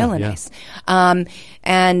Italian Yeah, Milanese.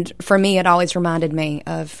 And for me, it always reminded me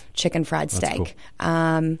of chicken fried steak.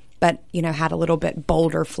 Cool. But, had a little bit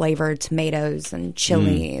bolder flavored tomatoes and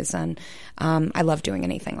chilies. And I love doing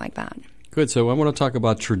anything like that. Good. So I want to talk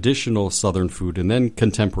about traditional Southern food and then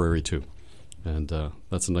contemporary too. And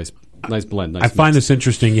that's a nice blend. Nice I find mix. this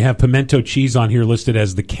interesting. You have pimento cheese on here listed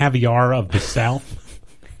as the caviar of the South.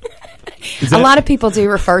 A lot of people do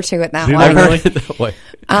refer to it that Do way. they? I heard it that way.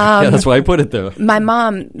 Yeah, that's why I put it there. My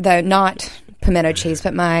mom, though not pimento cheese,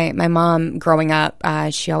 but my mom growing up,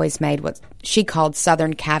 she always made what she called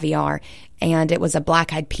Southern caviar, and it was a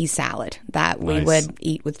black-eyed pea salad that we Nice. would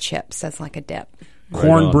eat with chips as like a dip.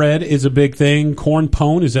 Cornbread is a big thing. Corn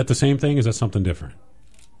pone, is that the same thing? Is that something different?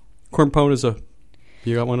 Corn pone is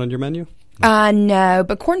you got one on your menu? No,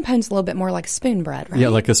 but corn pone's a little bit more like spoon bread, right? Yeah,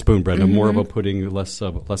 like a spoon bread, and more of a pudding, less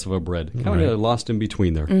of a bread. Kind of lost in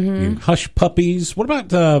between there. Hush puppies. What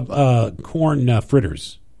about corn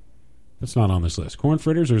fritters? That's not on this list. Corn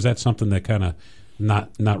fritters, or is that something that kind of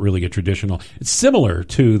not really a traditional? It's similar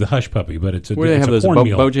to the hush puppy, but it's a Where do they it's have a those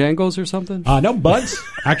cornmeal. Bojangles or something? No, Bud's.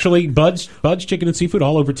 Actually, Bud's Chicken and Seafood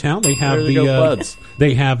all over town. They have There you go, Bud's.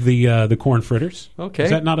 They have the corn fritters. Okay.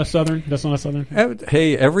 Is that not a Southern? That's not a Southern.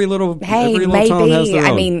 Hey, every little Hey, town has maybe. their I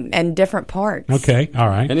own. mean, and different parts. Okay, all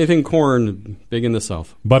right. Anything corn, big in the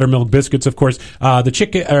South. Buttermilk biscuits, of course. The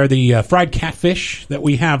chicken or the fried catfish that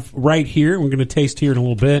we have right here. We're going to taste here in a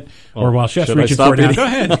little bit, or while Chef's should I reaching stop for it now.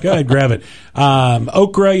 eating? Go ahead, grab it.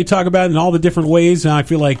 Okra, you talk about in all the different ways. I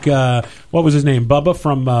feel like what was his name? Bubba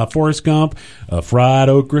from Forrest Gump. Fried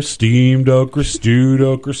okra, steamed okra, stewed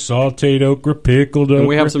okra, sautéed okra, pickled okra. And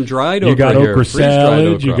we have some dried You got okra here, okra freeze-dried salad.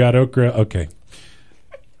 okra. You got okra. Okay.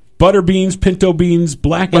 Butter beans, pinto beans,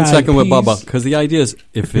 black-eyed One second with peas. Bubba, because the idea is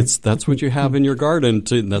if that's what you have in your garden,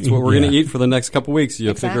 that's what we're going to eat for the next couple weeks.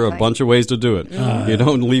 You figure a Exactly. bunch of ways to do it. You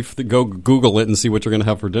don't go Google it and see what you're going to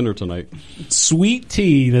have for dinner tonight. Sweet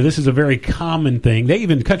tea. Now, this is a very common thing.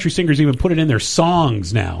 Country singers even put it in their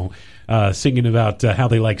songs now, singing about how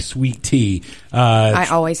they like sweet tea. I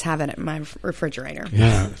always have it in my refrigerator.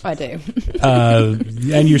 Yeah. I do.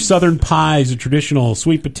 And your southern pies, a traditional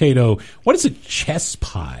sweet potato. What is a chess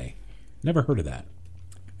pie? Never heard of that.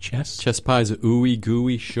 Chess? Chess pie is a ooey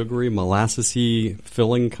gooey, sugary, molassesy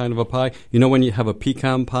filling kind of a pie. You know when you have a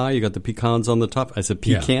pecan pie, you got the pecans on the top. I said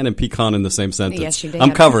pecan and pecan in the same sentence. Yes, you did.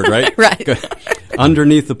 I'm covered, right? Right. Good.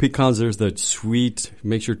 Underneath the pecans, there's the sweet,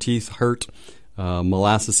 makes your teeth hurt,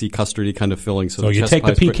 molassesy, custardy kind of filling. So you chess take the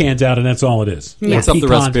pie's pretty- pecans out, and that's all it is. Mix up the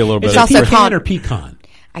recipe a little bit. Is It's it also pecan called- or pecan?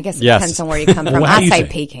 I guess it Yes. depends on where you come from. Well, how do I you say say?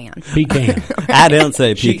 pecan. Pecan. I don't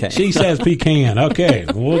say She says pecan. Okay,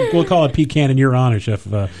 we'll call it pecan in your honor, Chef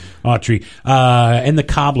Autry. And the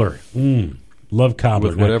cobbler. Love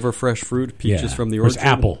cobbler. With whatever fresh fruit, peaches from the Of course, orchard.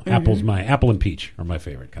 apple. Mm-hmm. Apple and peach are my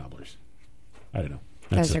favorite cobblers. I don't know.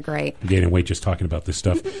 Those are great. I'm gaining weight just talking about this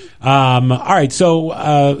stuff. All right,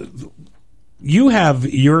 so you have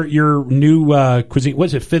your new cuisine. What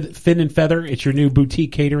is it? Fin and Feather. It's your new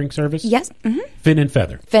boutique catering service. Yes. Mm-hmm. Fin and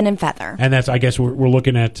Feather. Fin and feather. And that's, I guess, we're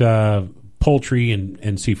looking at poultry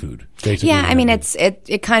and seafood. Basically. Yeah, I mean,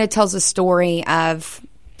 it kind of tells a story of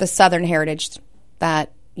the Southern heritage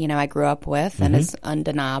that I grew up with and is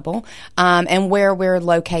undeniable, and where we're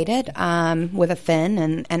located with a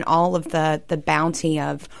fin and all of the bounty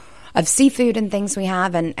of seafood and things we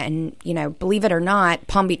have, and believe it or not,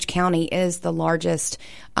 Palm Beach County is the largest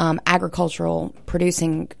agricultural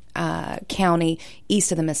producing county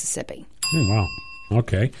east of the Mississippi. Oh, wow.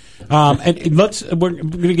 Okay. And we're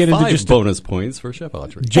going to get into 5 just bonus points for Chef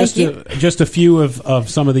Autry. just a few of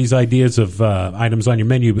some of these ideas of items on your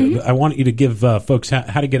menu. But I want you to give folks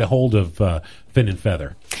how to get a hold of Fin and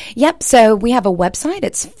Feather. Yep. So we have a website.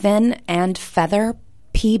 It's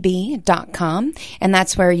finandfeatherpb.com, and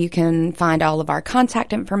that's where you can find all of our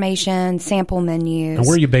contact information, sample menus. And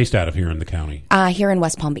where are you based out of here in the county? Here in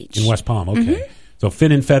West Palm Beach. In West Palm, okay. So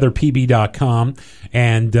finandfeatherpb.com,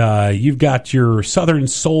 and you've got your Southern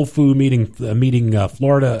Soul Food meeting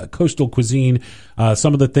Florida coastal cuisine.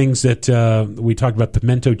 Some of the things that we talked about,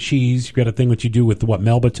 pimento cheese. You've got a thing that you do with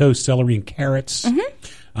Melba toast, celery, and carrots.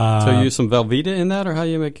 So you use some Velveeta in that, or how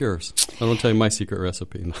you make yours? I won't tell you my secret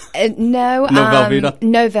recipe. No Velveeta?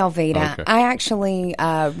 No Velveeta. Okay. I actually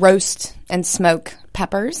roast and smoke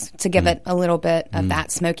peppers to give it a little bit of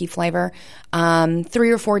that smoky flavor. 3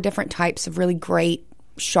 or 4 different types of really great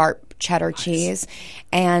sharp cheddar cheese,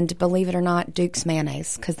 and believe it or not, Duke's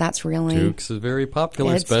mayonnaise, because that's really Duke's is very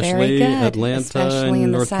popular, It's very especially good, Atlanta especially in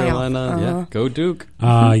and the North South. Carolina. Yeah, go Duke.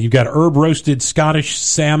 You've got herb roasted Scottish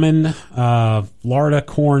salmon, Florida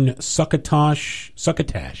corn succotash.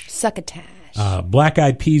 succotash. gosh.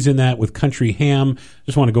 Black-eyed peas in that with country ham.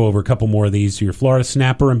 Just want to go over a couple more of these. Your Florida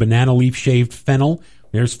snapper and banana leaf shaved fennel.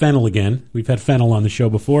 There's fennel again. We've had fennel on the show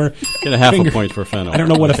before. Get a half a point for fennel. I don't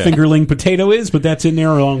know what a fingerling potato is, but that's in there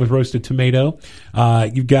along with roasted tomato.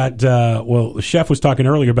 You've got, the chef was talking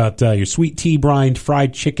earlier about your sweet tea brined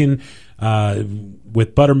fried chicken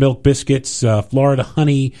with buttermilk biscuits, Florida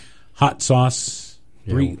honey, hot sauce.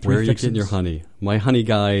 Where are you getting your honey? My honey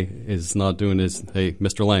guy is not doing his, hey,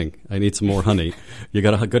 Mr. Lang, I need some more honey. You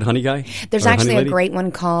got a good honey guy? There's actually a great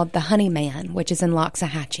one called the Honey Man, which is in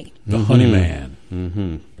Loxahatchee. The Honey Man.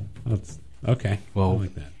 Mm-hmm. That's, okay. Well, I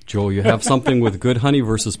like that. Joel, you have something with good honey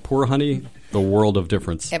versus poor honey, the world of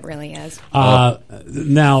difference. It really is.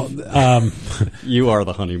 Now, you are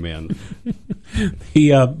the honey man.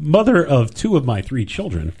 The mother of 2 of my 3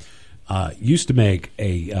 children used to make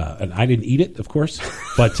and I didn't eat it, of course,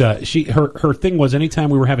 but her thing was anytime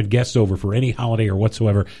we were having guests over for any holiday or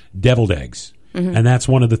whatsoever, deviled eggs. Mm-hmm. And that's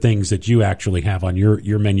one of the things that you actually have on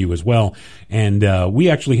your menu as well. And we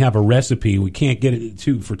actually have a recipe. We can't get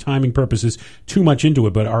it for timing purposes too much into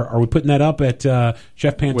it, but are we putting that up at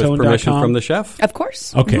chefpantone.com? With permission from the chef? Of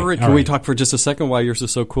course. Okay. Can we talk for just a second why yours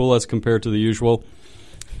is so cool as compared to the usual?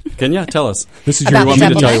 Can you tell us? This is About your want me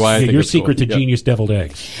to tell you why I think your it's secret cool. to genius deviled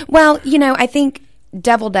eggs. Well, I think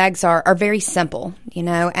deviled eggs are very simple,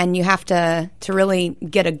 and you have to really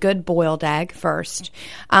get a good boiled egg first.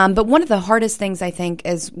 But one of the hardest things, I think,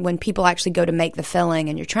 is when people actually go to make the filling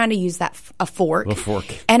and you're trying to use a fork. A fork.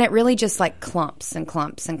 And it really just like clumps and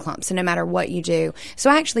clumps and clumps, and no matter what you do. So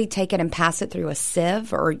I actually take it and pass it through a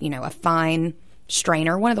sieve or, a fine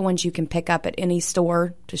strainer, one of the ones you can pick up at any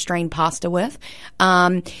store to strain pasta with,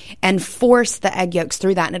 and force the egg yolks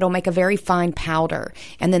through that, and it'll make a very fine powder.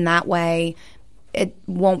 And then that way it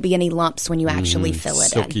won't be any lumps when you actually fill it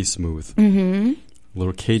silky in. smooth. Mm-hmm. A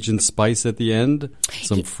little Cajun spice at the end,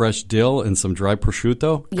 some fresh dill, and some dry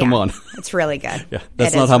prosciutto. Come on. It's really good. Yeah,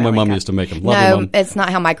 that's not how my mom used to make them. Love you, Mom. It's not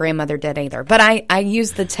how my grandmother did either. But I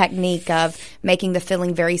use the technique of making the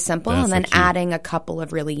filling very simple and then adding a couple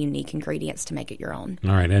of really unique ingredients to make it your own.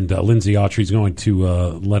 All right, and Lindsay Autry is going to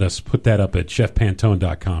let us put that up at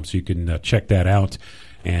chefpantone.com so you can check that out.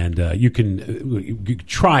 And you can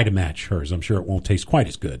try to match hers. I'm sure it won't taste quite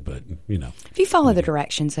as good, but, If you follow the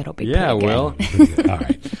directions, it'll be pretty good. Well. All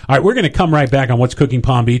right, we're going to come right back on What's Cooking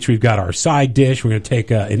Palm Beach. We've got our side dish. We're going to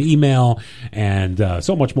take an email and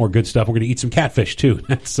so much more good stuff. We're going to eat some catfish, too.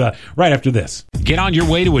 That's right after this. Get on your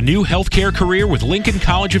way to a new healthcare career with Lincoln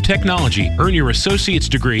College of Technology. Earn your associate's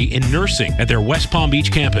degree in nursing at their West Palm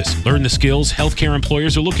Beach campus. Learn the skills healthcare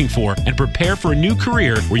employers are looking for and prepare for a new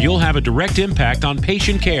career where you'll have a direct impact on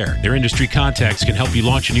patient care. Their industry contacts can help you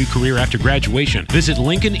launch a new career after graduation. Visit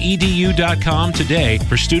LincolnEDU.com today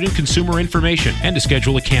for student consumer information and to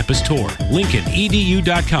schedule a campus tour.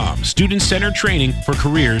 LincolnEDU.com, student-centered training for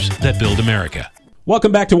careers that build America.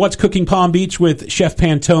 Welcome back to What's Cooking Palm Beach with Chef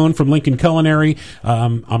Pantone from Lincoln Culinary.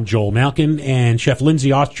 I'm Joel Malkin, and Chef Lindsay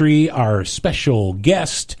Autry, our special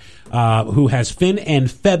guest, who has Fin and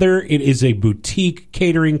Feather. It is a boutique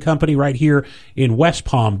catering company right here in West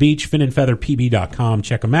Palm Beach. FinandFeatherPB.com.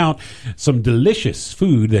 Check them out. Some delicious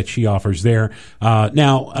food that she offers there.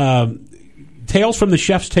 Now, Tales from the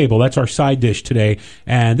Chef's Table, that's our side dish today.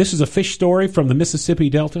 And this is a fish story from the Mississippi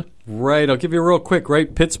Delta. Right, I'll give you a real quick,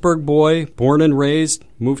 right? Pittsburgh boy, born and raised,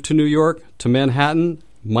 moved to New York, to Manhattan,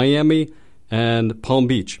 Miami, and Palm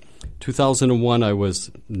Beach. 2001, I was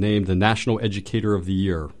named the National Educator of the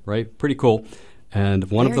Year, right? Pretty cool. And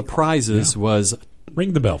one of the prizes was...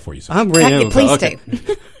 Ring the bell for you, sir. I'm ringing Please okay.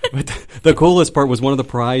 do. But the coolest part was one of the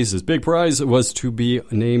prizes, big prize, was to be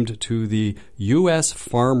named to the U.S.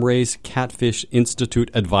 Farm Raised Catfish Institute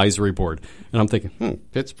Advisory Board. And I'm thinking,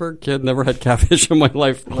 Pittsburgh kid, never had catfish in my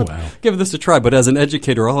life. Let's give this a try. But as an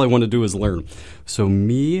educator, all I want to do is learn. So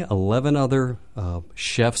me, 11 other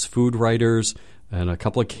chefs, food writers, and a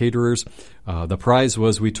couple of caterers. The prize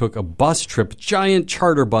was we took a bus trip, giant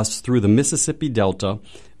charter bus through the Mississippi Delta,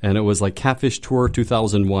 and it was like Catfish Tour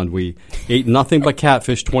 2001. We ate nothing but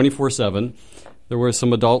catfish 24/7. There were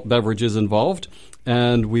some adult beverages involved,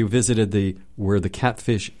 and we visited where the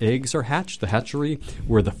catfish eggs are hatched, the hatchery,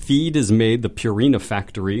 where the feed is made, the Purina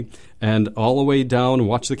factory, and all the way down,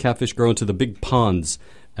 watch the catfish grow into the big ponds.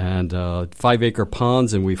 And 5-acre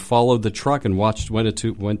ponds, and we followed the truck and went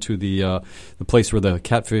to the place where the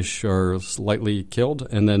catfish are slightly killed,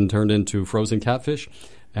 and then turned into frozen catfish.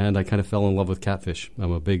 And I kind of fell in love with catfish.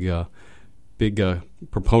 I'm a big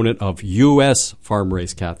proponent of U.S.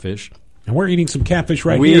 farm-raised catfish. And we're eating some catfish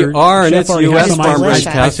right We here. are, and Chef it's already U.S. has some farm ice. raised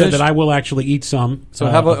I catfish. said that I will actually eat some. So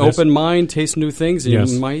have an of this. open mind, taste new things, and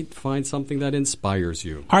Yes. you might find something that inspires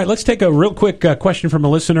you. All right, let's take a real quick question from a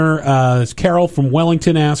listener. It's Carol from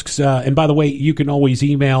Wellington asks, and by the way, you can always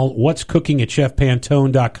email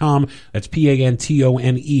what'scooking@chefpantone.com. That's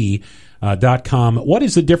Pantone. .com. What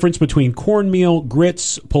is the difference between cornmeal,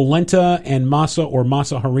 grits, polenta, and masa or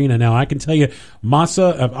masa harina? Now, I can tell you,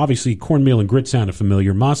 masa, obviously cornmeal and grits sounded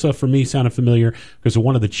familiar. Masa, for me, sounded familiar because of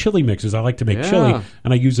one of the chili mixes. I like to make chili,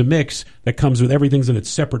 and I use a mix that comes with everything's in its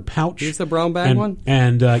separate pouch. Is the brown bag one?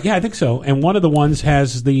 And yeah, I think so. And one of the ones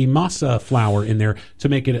has the masa flour in there to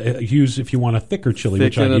make it use if you want a thicker chili,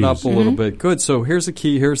 which I Thicken it use. up a little bit. Good. So here's the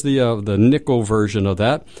key. Here's the nickel version of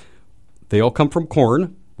that. They all come from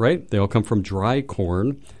corn. Right? They all come from dry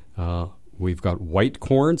corn. We've got white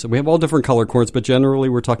corns. We have all different color corns, but generally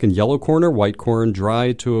we're talking yellow corn or white corn,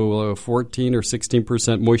 dry to 14 or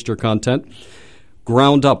 16% moisture content.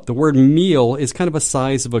 Ground up. The word meal is kind of a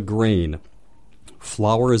size of a grain.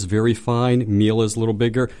 Flour is very fine. Meal is a little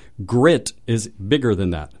bigger. Grit is bigger than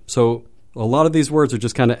that. So a lot of these words are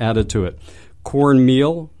just kind of added to it.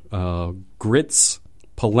 Cornmeal, grits,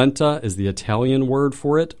 polenta is the Italian word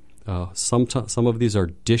for it. Some of these are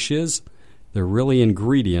dishes. They're really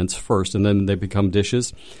ingredients first, and then they become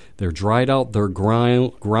dishes. They're dried out. They're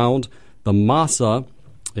ground. The masa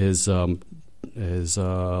is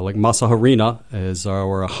like masa harina, is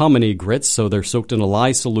our hominy grits. So they're soaked in a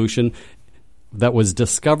lye solution that was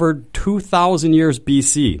discovered 2,000 years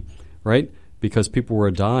BC, right? Because people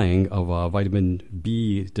were dying of vitamin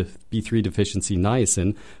B3 deficiency,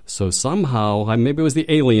 niacin. So somehow, maybe it was the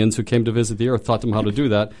aliens who came to visit the Earth, taught them how to do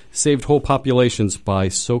that, saved whole populations by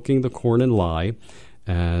soaking the corn in lye,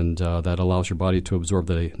 and that allows your body to absorb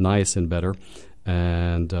the niacin better.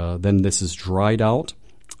 And then this is dried out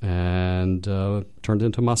and turned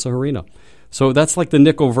into masa harina. So that's like the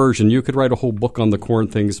nickel version. You could write a whole book on the corn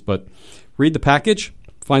things, but read the package.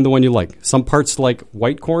 Find the one you like. Some parts like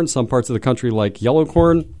white corn, some parts of the country like yellow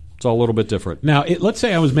corn. It's all a little bit different. Now, let's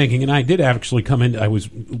say I was making, and I did actually come in, I was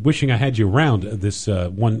wishing I had you around this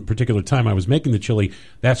one particular time I was making the chili.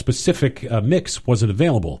 That specific mix wasn't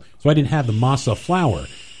available, so I didn't have the masa flour.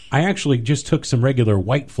 I actually just took some regular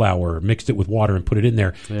white flour, mixed it with water, and put it in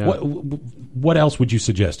there. Yeah. What else would you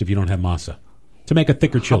suggest if you don't have masa? To make a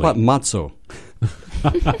thicker chili. How about matzo?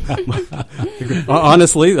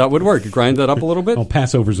 Honestly, that would work. You grind that up a little bit. Oh,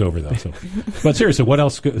 Passover's over, though. So. But seriously, what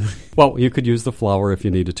else? Well, you could use the flour if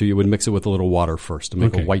you needed to. You would mix it with a little water first to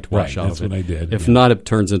make a whitewash out of it. That's what I did. If not, it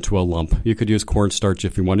turns into a lump. You could use cornstarch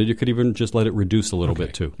if you wanted. You could even just let it reduce a little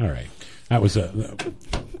bit, too. All right. That was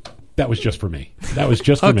just for me. That was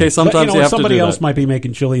just for me. Okay, sometimes but, you have to somebody do else that. might be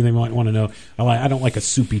making chili, and they might want to know. I don't like a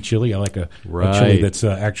soupy chili. I like a chili that's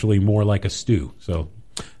actually more like a stew. So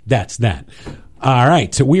that's that. All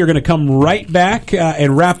right, so we are going to come right back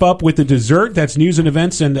and wrap up with the dessert. That's news and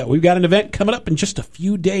events, and we've got an event coming up in just a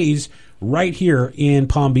few days right here in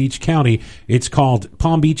Palm Beach County. It's called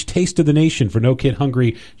Palm Beach Taste of the Nation for No Kid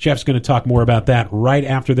Hungry. Chef's going to talk more about that right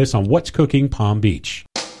after this on What's Cooking Palm Beach.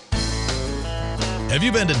 Have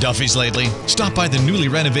you been to Duffy's lately? Stop by the newly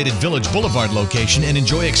renovated Village Boulevard location and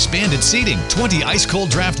enjoy expanded seating. 20 ice-cold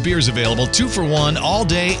draft beers available 2 for $1 all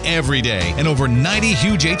day, every day. And over 90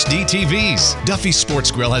 huge HD TVs. Duffy's Sports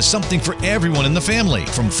Grill has something for everyone in the family.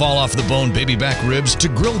 From fall-off-the-bone baby back ribs to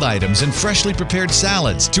grilled items and freshly prepared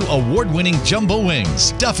salads to award-winning jumbo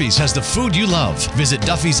wings. Duffy's has the food you love. Visit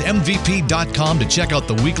Duffy'sMVP.com to check out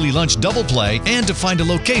the weekly lunch double play and to find a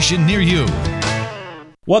location near you.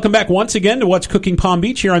 Welcome back once again to What's Cooking Palm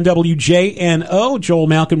Beach here on WJNO. Joel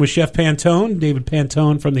Malkin with Chef Pantone, David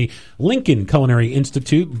Pantone from the Lincoln Culinary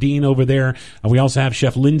Institute, Dean over there. We also have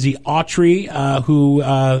Chef Lindsay Autry, who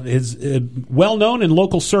is well known in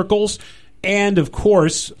local circles, and of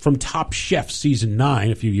course from Top Chef Season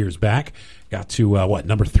 9 a few years back. Got to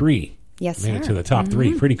number 3. Yes, made it sir. to the top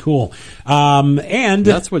 3. Pretty cool. And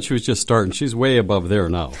that's when she was just starting. She's way above there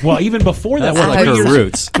now. Well, even before that, That's like her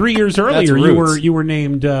roots. 3 years earlier, That's you were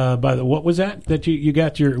named by the, what was that you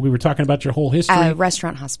got your? We were talking about your whole history.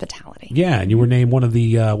 Restaurant hospitality. Yeah, and you were named one of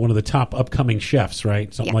the top upcoming chefs,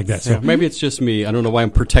 right? Something like that. So maybe it's just me. I don't know why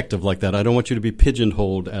I'm protective like that. I don't want you to be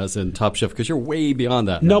pigeonholed as in Top Chef because you're way beyond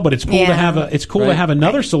that. No, but it's cool to have to have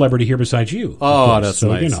another celebrity here besides you. Oh, that's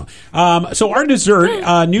nice. You know. So our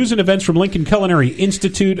dessert, news and events from Lincoln Culinary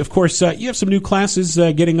Institute. Of course, you have some new classes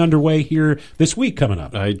getting underway here this week coming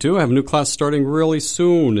up. I do. I have a new class starting really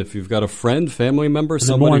soon. If you've got a friend, family member,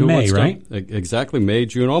 somebody who May, wants right? to. Exactly. May,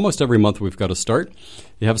 June. Almost every month we've got to start.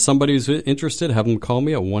 You have somebody who's interested, have them call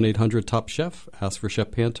me at 1-800-TOP-CHEF. Ask for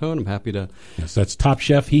Chef Pantone. I'm happy to. Yes, that's Top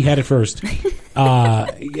Chef. He had it first.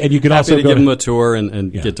 And you can Happy also to go give to, them a tour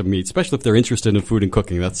and get to meet, especially if they're interested in food and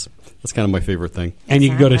cooking. That's kind of my favorite thing. and you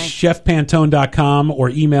can go to Exactly. chefpantone.com or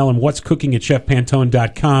email him what's cooking at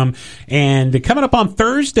chefpantone.com. And coming up on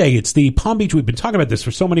Thursday, it's the Palm Beach. We've been talking about this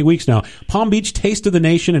for so many weeks now. Palm Beach Taste of the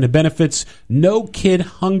Nation, and it benefits No Kid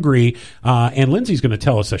Hungry. And Lindsay's going to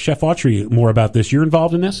tell us, Chef Autry, more about this. You're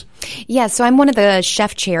involved in this? Yeah, so I'm one of the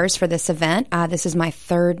chef chairs for this event. This is my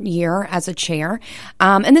third year as a chair.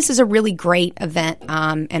 And this is a really great event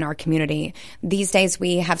in our community. These days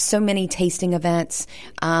we have so many tasting events.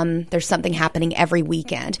 There's something happening every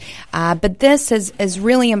weekend. But this is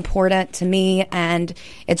really important to me, and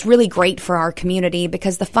it's really great for our community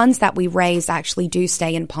because the funds that we raise actually do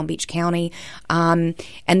stay in Palm Beach County. And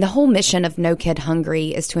the whole mission of No Kid Hungry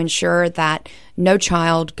is to ensure that no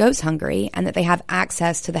child goes hungry and that they have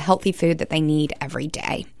access to the healthy food that they need every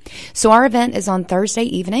day. So our event is on Thursday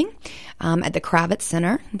evening at the Kravitz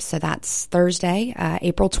Center. So that's Thursday,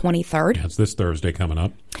 April 23rd. Yeah, it's this Thursday coming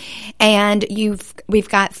up. And we've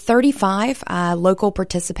got 35 local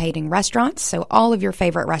participating restaurants. So all of your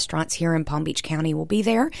favorite restaurants here in Palm Beach County will be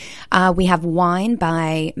there. We have wine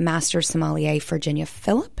by Master Sommelier Virginia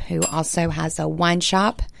Phillip, who also has a wine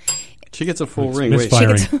shop. She gets a full ring. Wait,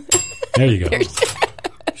 Misfiring. There you go.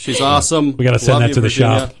 she's awesome. We got to send Love that you, to the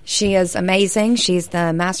Virginia. shop. She is amazing. She's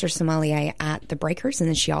the master sommelier at the Breakers, and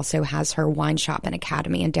then she also has her wine shop and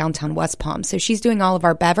academy in downtown West Palm. So she's doing all of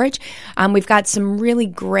our beverage. We've got some really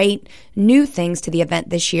great new things to the event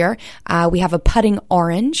this year. We have a putting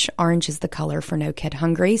orange. Orange is the color for No Kid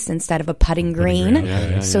Hungry instead of a putting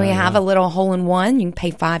green. So we have a little hole-in-one. You can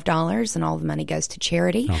pay $5, and all the money goes to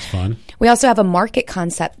charity. Sounds fun. We also have a market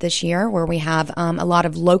concept this year where we have a lot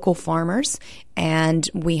of local farmers, and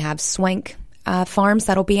we have Swank farms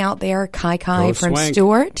that'll be out there. Kai Go from Swank.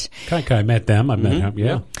 Stewart. I met them. I met him.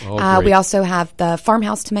 Yeah. Oh, We great. also have the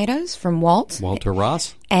farmhouse tomatoes from Walter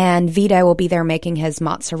Ross. and Vito will be there making his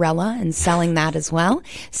mozzarella and selling that as well.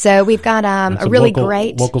 So we've got And a some really local,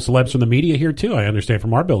 great. local celebs from the media here too. I understand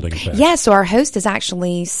from our building. In fact. Yeah, so our host is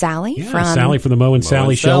actually Sally Yeah, from Sally from the Mo and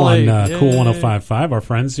Sally and show Sally. on Yay. Cool 105.5. Our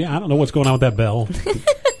friends. Yeah, I don't know what's going on with that bell.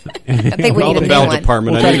 I think we Well, need a the new bell one.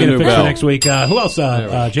 department. We'll try I to need get a it new fixed for bell. next week. Who else? Jay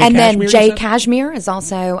And Cashmere, then you Jay said? Cashmere is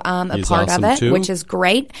also a He's part awesome, of it, too. which is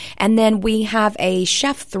great. And then we have a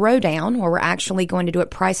chef throwdown where we're actually going to do it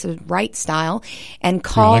Price is Right style and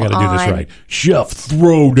call I got to do this on right. Chef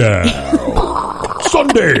Throwdown.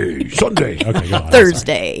 Sunday. Okay, go on.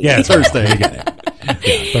 Thursday. Yeah, it's Thursday. You get it.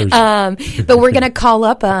 Yeah, Thursday. But we're going to call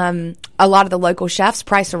up a lot of the local chefs,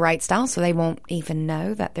 Price is Right style, so they won't even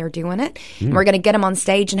know that they're doing it. And we're going to get them on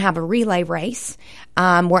stage and have a relay race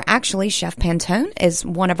where actually Chef Pantone is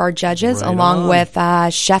one of our judges, Right along on.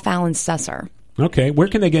 with Chef Alan Susser. Okay, where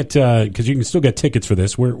can they get? Because you can still get tickets for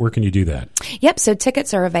this. Where can you do that? Yep, so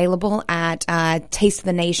tickets are available at Taste of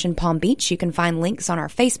the Nation Palm Beach. You can find links on our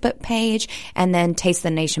Facebook page and then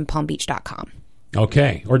tasteofthenationpalmbeach.com.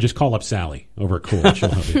 Okay, or just call up Sally over at Cool. She'll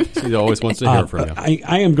help you. He always wants to hear from you.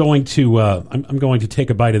 I am going to. I'm going to take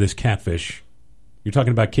a bite of this catfish. You're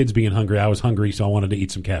talking about kids being hungry. I was hungry, so I wanted to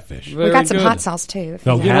eat some catfish. We Very got some good. hot sauce too.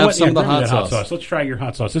 So, you know Have what? some of the bring me hot that sauce. Let's try your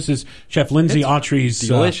hot sauce. This is Chef Lindsay Autry's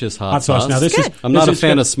delicious hot sauce. Now, this It's is. good. I'm not this a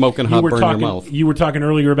fan is- of smoking you hot were burn your talking- mouth. You were talking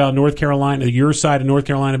earlier about North Carolina, your side of North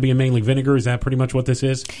Carolina being mainly vinegar. Is that pretty much what this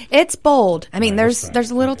is? It's bold. I mean, let's try it.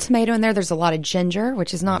 there's a little tomato in there. There's a lot of ginger,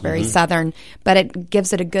 which is not very southern, but it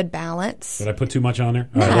gives it a good balance. Did I put too much on there?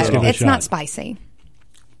 All right, let's No, give it a it's shot. not spicy.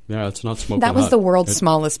 Yeah, it's not smoking That was hot. the world's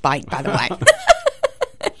smallest bite, by the way.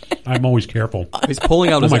 I'm always careful. He's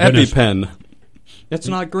pulling out his my goodness. EpiPen. It's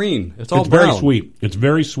not green. It's all It's brown. very sweet. It's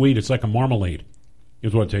very sweet. It's like a marmalade.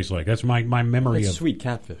 Is what it tastes like. That's my memory It's of. sweet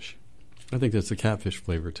catfish. I think that's the catfish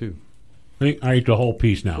flavor too. I ate the whole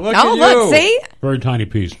piece now. Look Oh, at look, you. see? Very tiny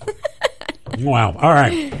piece. Wow. All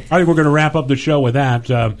right. I think we're going to wrap up the show with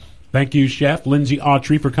that. Thank you, Chef Lindsay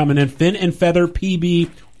Autry, for coming in. Fin and Feather PB.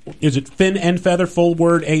 Is it Fin and Feather, full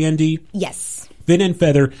word, A-N-D? Yes. Fin and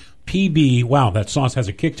Feather PB. Wow, that sauce has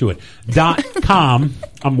a kick to it. .com.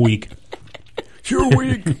 I'm weak. You're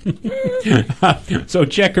weak. So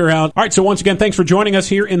check her out. All right, so once again, thanks for joining us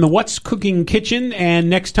here in the What's Cooking Kitchen. And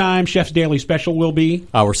next time, Chef's Daily Special will be...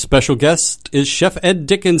 Our special guest is Chef Ed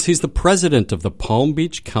Dickens. He's the president of the Palm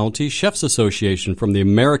Beach County Chefs Association from the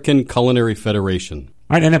American Culinary Federation.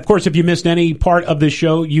 All right, and of course, if you missed any part of this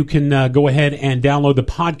show, you can go ahead and download the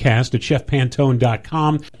podcast at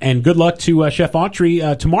chefpantone.com. And good luck to Chef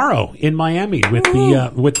Autry tomorrow in Miami with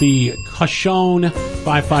the Cachon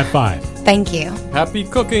 555. Thank you. Happy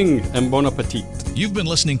cooking and bon appetit. You've been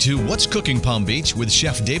listening to What's Cooking Palm Beach with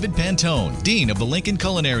Chef David Pantone, Dean of the Lincoln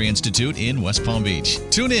Culinary Institute in West Palm Beach.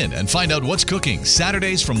 Tune in and find out what's cooking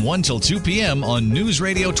Saturdays from 1 till 2 p.m. on News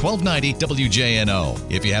Radio 1290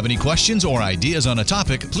 WJNO. If you have any questions or ideas on a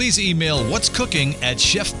topic, please email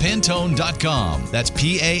what'scooking@chefpantone.com. That's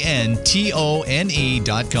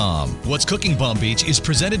PANTONE.com. What's Cooking Palm Beach is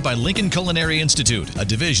presented by Lincoln Culinary Institute, a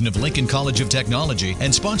division of Lincoln College of Technology,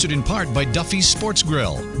 and sponsored in part by Duffy's Sports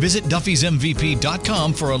Grill. Visit Duffy'sMVP.com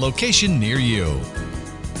for a location near you.